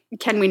like,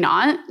 can we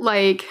not?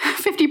 Like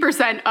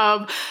 50%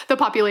 of the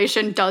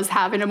population does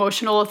have an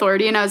emotional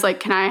authority. And I was like,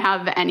 can I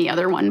have any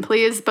other one,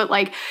 please? But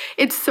like,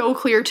 it's so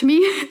clear to me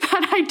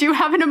that I do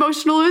have an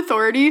emotional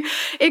authority.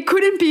 It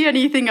couldn't be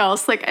anything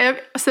else. Like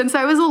since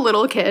I was a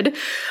little kid,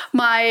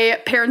 my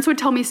parents would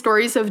tell me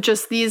stories of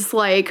just these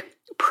like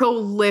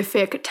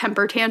prolific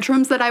temper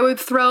tantrums that I would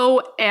throw.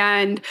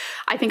 And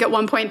I think at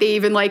one point they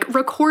even like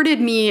recorded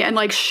me and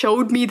like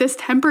showed me this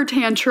temper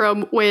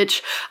tantrum,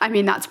 which I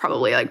mean, that's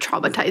probably like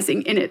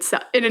traumatizing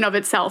in and of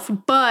itself.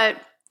 But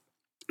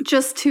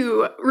just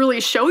to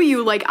really show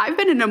you, like I've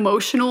been an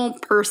emotional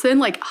person,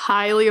 like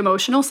highly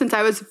emotional since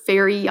I was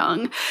very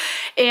young.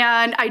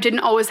 And I didn't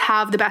always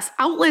have the best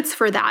outlets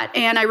for that.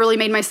 And I really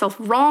made myself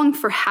wrong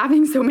for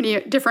having so many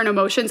different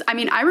emotions. I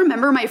mean, I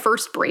remember my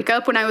first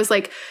breakup when I was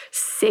like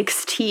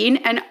 16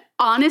 and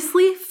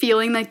honestly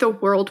feeling like the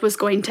world was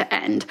going to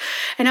end.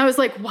 And I was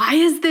like, why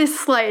is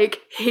this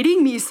like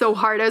hitting me so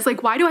hard? I was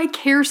like, why do I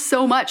care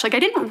so much? Like I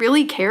didn't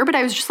really care, but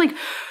I was just like,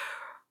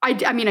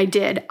 I mean, I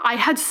did. I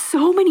had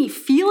so many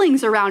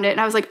feelings around it.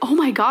 And I was like, oh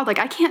my God, like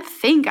I can't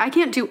think. I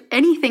can't do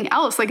anything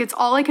else. Like it's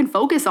all I can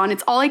focus on.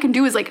 It's all I can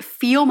do is like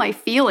feel my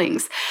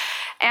feelings.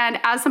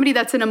 And as somebody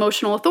that's an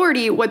emotional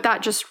authority, what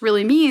that just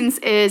really means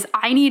is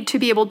I need to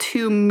be able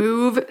to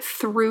move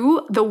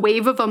through the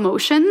wave of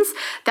emotions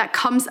that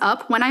comes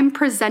up when I'm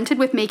presented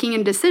with making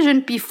a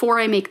decision before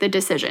I make the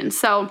decision.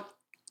 So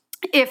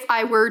If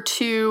I were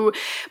to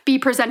be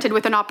presented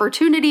with an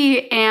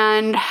opportunity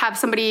and have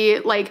somebody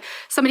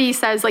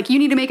says like, you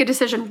need to make a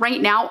decision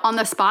right now on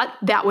the spot,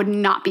 that would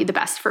not be the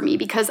best for me,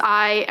 because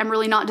I am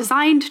really not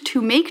designed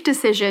to make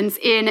decisions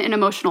in an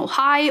emotional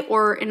high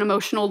or an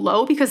emotional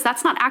low, because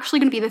that's not actually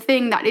going to be the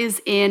thing that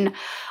is in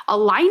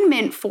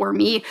alignment for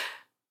me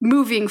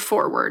moving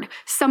forward.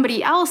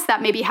 Somebody else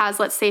that maybe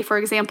has, let's say, for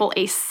example,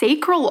 a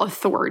sacral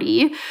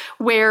authority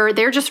where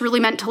they're just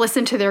really meant to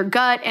listen to their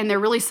gut and they're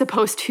really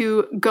supposed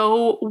to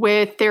go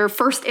with their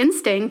first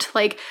instinct,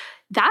 like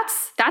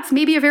that's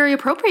maybe a very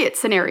appropriate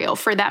scenario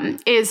for them,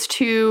 is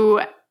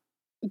to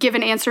give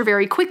an answer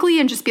very quickly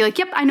and just be like,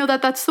 yep, I know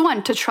that that's the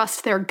one, to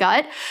trust their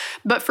gut.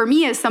 But for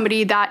me, as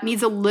somebody that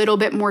needs a little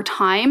bit more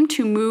time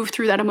to move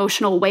through that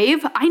emotional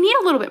wave, I need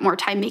a little bit more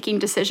time making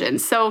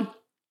decisions. So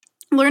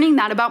learning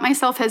that about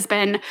myself has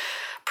been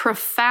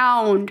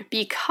profound,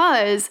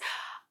 because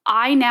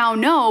I now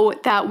know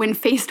that when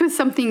faced with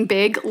something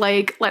big,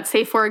 like let's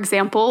say, for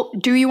example,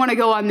 do you want to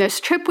go on this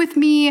trip with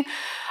me?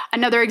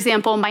 Another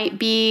example might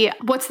be,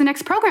 what's the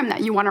next program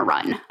that you want to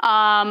run?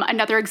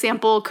 Another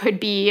example could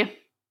be,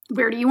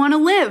 where do you want to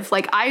live?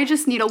 Like, I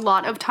just need a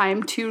lot of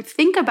time to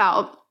think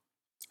about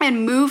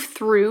and move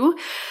through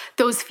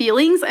those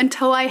feelings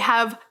until I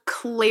have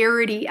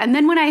clarity. And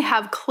then when I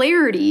have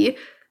clarity,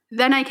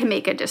 then I can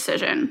make a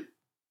decision.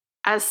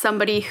 As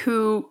somebody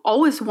who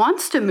always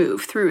wants to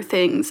move through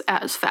things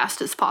as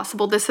fast as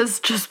possible, this has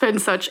just been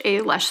such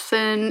a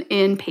lesson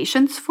in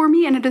patience for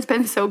me. And it has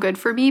been so good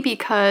for me,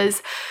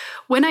 because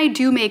when I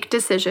do make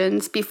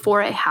decisions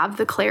before I have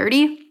the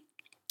clarity,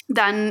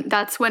 then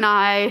that's when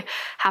I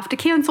have to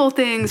cancel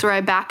things, or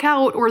I back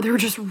out, or they're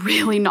just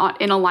really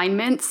not in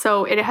alignment.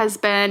 So it has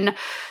been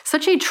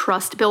such a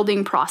trust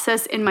building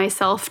process in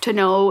myself to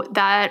know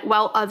that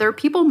while other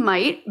people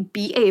might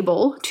be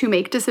able to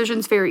make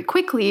decisions very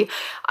quickly,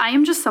 I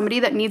am just somebody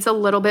that needs a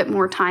little bit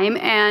more time.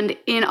 And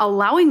in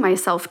allowing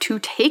myself to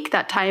take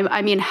that time,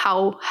 I mean,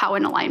 how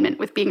in alignment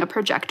with being a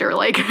projector,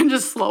 like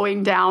just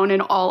slowing down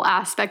in all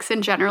aspects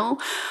in general.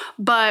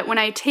 But when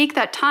I take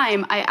that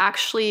time, I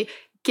actually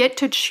get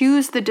to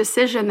choose the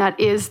decision that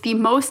is the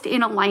most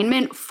in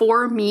alignment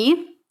for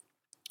me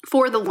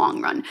for the long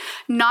run,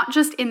 not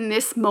just in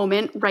this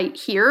moment right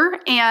here.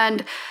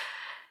 And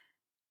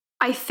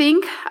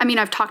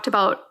I've talked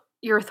about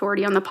your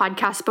authority on the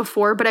podcast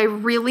before, but I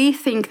really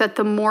think that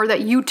the more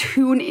that you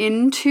tune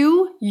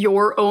into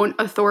your own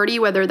authority,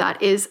 whether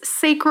that is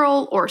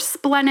sacral or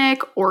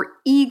splenic or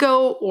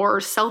ego or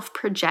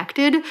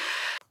self-projected,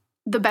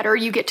 the better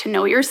you get to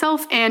know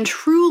yourself, and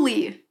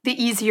truly the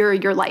easier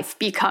your life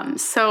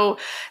becomes. So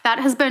that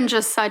has been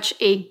just such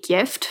a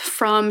gift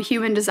from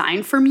human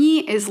design for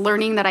me, is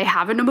learning that I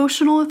have an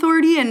emotional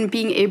authority and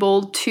being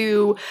able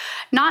to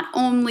not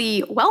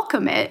only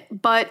welcome it,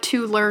 but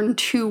to learn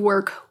to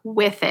work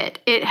with it.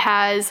 It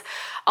has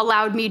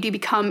allowed me to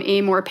become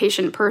a more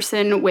patient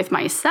person with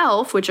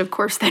myself, which of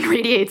course then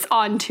radiates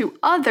on to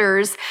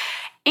others.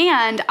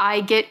 And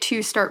I get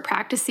to start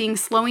practicing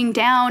slowing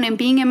down and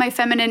being in my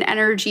feminine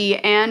energy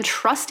and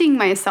trusting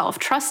myself,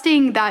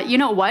 trusting that, you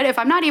know what, if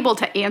I'm not able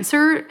to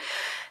answer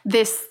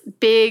this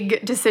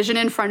big decision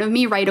in front of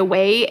me right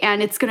away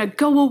and it's going to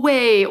go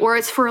away, or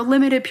it's for a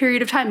limited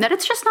period of time, that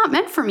it's just not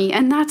meant for me.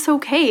 And that's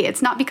okay.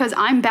 It's not because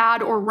I'm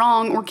bad or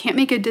wrong or can't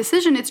make a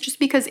decision. It's just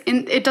because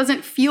it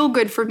doesn't feel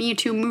good for me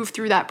to move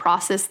through that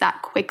process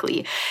that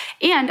quickly.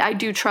 And I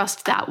do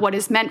trust that what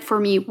is meant for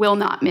me will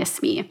not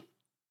miss me.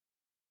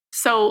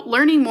 So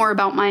learning more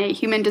about my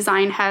human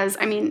design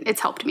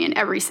it's helped me in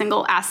every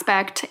single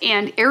aspect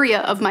and area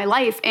of my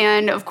life.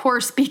 And of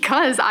course,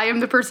 because I am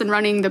the person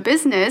running the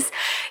business,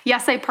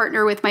 yes, I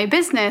partner with my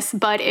business,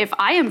 but if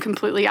I am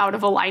completely out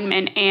of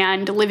alignment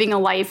and living a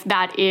life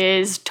that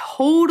is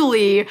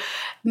totally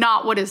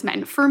not what is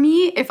meant for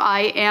me, if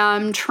I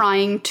am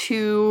trying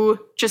to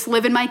just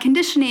live in my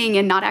conditioning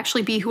and not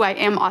actually be who I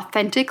am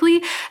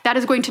authentically, that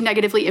is going to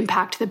negatively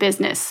impact the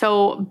business.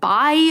 So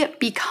by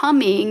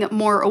becoming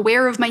more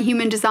aware of my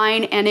human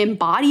design and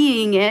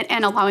embodying it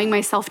and allowing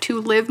myself to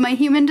live my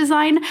human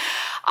design,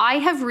 I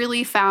have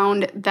really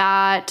found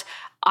that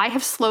I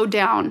have slowed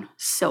down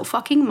so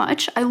fucking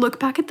much. I look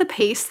back at the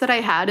pace that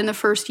I had in the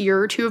first year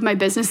or two of my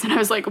business and I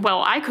was like,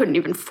 well, I couldn't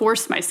even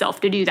force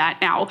myself to do that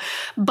now.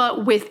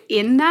 But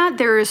within that,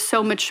 there is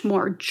so much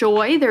more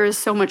joy. There is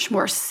so much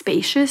more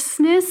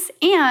spaciousness.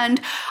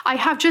 And I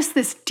have just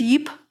this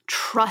deep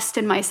trust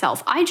in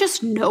myself. I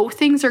just know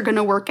things are going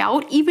to work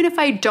out, even if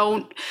I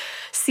don't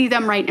see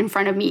them right in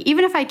front of me.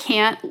 Even if I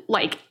can't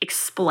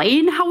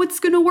explain how it's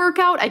going to work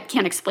out, I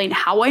can't explain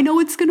how I know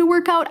it's going to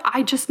work out.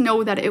 I just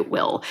know that it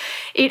will.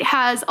 It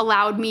has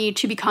allowed me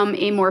to become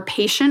a more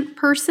patient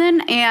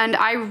person. And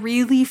I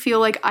really feel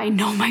like I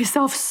know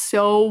myself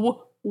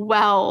so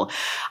well.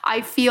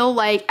 I feel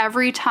like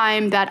every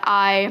time that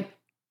I'm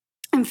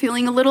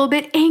feeling a little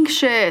bit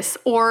anxious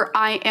or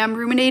I am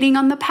ruminating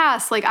on the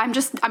past,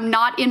 I'm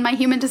not in my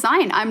human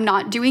design. I'm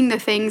not doing the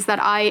things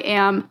that I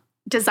am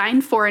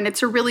designed for. And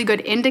it's a really good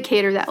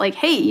indicator that like,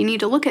 hey, you need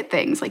to look at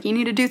things, like you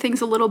need to do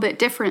things a little bit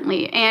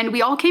differently. And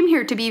we all came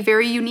here to be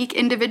very unique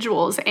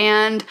individuals.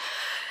 And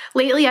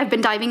lately I've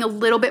been diving a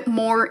little bit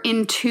more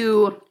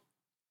into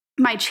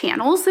my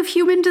channels of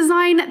human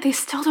design. They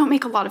still don't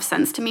make a lot of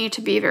sense to me,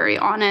 to be very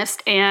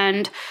honest.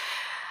 And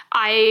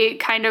I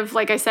kind of,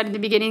 like I said in the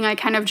beginning, I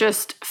kind of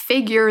just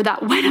figure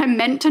that when I'm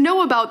meant to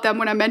know about them,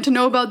 when I'm meant to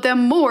know about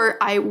them more,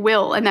 I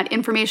will. And that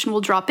information will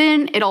drop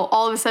in. It'll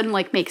all of a sudden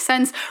like make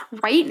sense.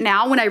 Right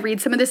now, when I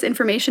read some of this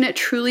information, it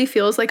truly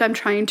feels like I'm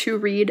trying to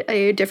read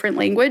a different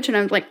language. And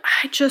I'm like,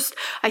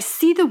 I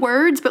see the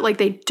words, but like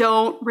they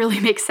don't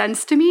really make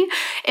sense to me.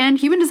 And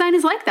human design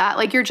is like that.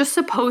 Like you're just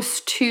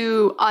supposed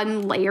to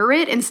unlayer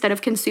it instead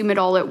of consume it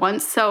all at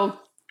once. So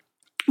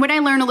when I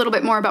learn a little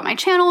bit more about my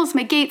channels,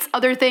 my gates,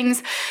 other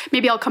things,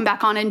 maybe I'll come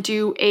back on and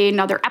do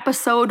another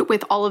episode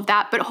with all of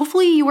that. But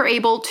hopefully you were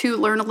able to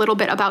learn a little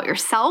bit about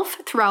yourself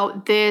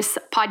throughout this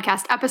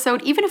podcast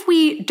episode. Even if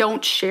we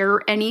don't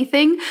share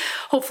anything,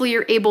 hopefully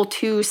you're able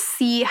to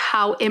see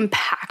how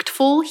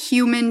impactful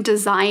human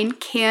design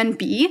can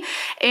be.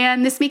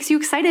 And this makes you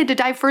excited to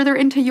dive further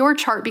into your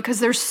chart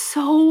because there's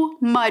so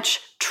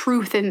much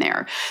truth in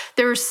there.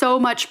 There's so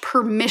much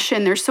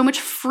permission. There's so much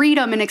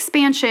freedom and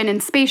expansion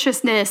and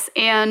spaciousness.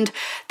 And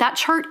that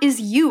chart is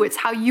you. It's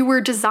how you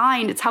were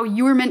designed. It's how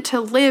you were meant to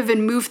live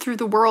and move through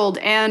the world.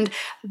 And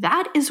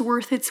that is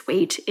worth its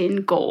weight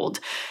in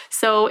gold.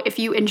 So if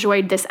you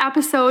enjoyed this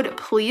episode,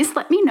 please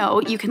let me know.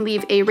 You can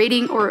leave a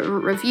rating or a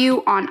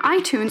review on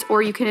iTunes,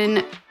 or you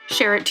can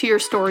share it to your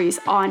stories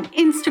on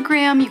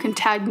Instagram. You can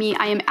tag me.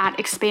 I am at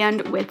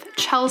Expand with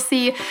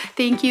Chelsea.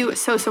 Thank you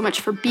so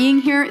much for being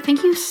here.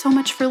 Thank you so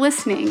much for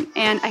listening.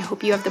 And I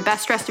hope you have the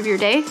best rest of your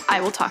day.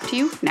 I will talk to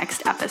you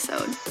next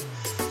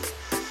episode.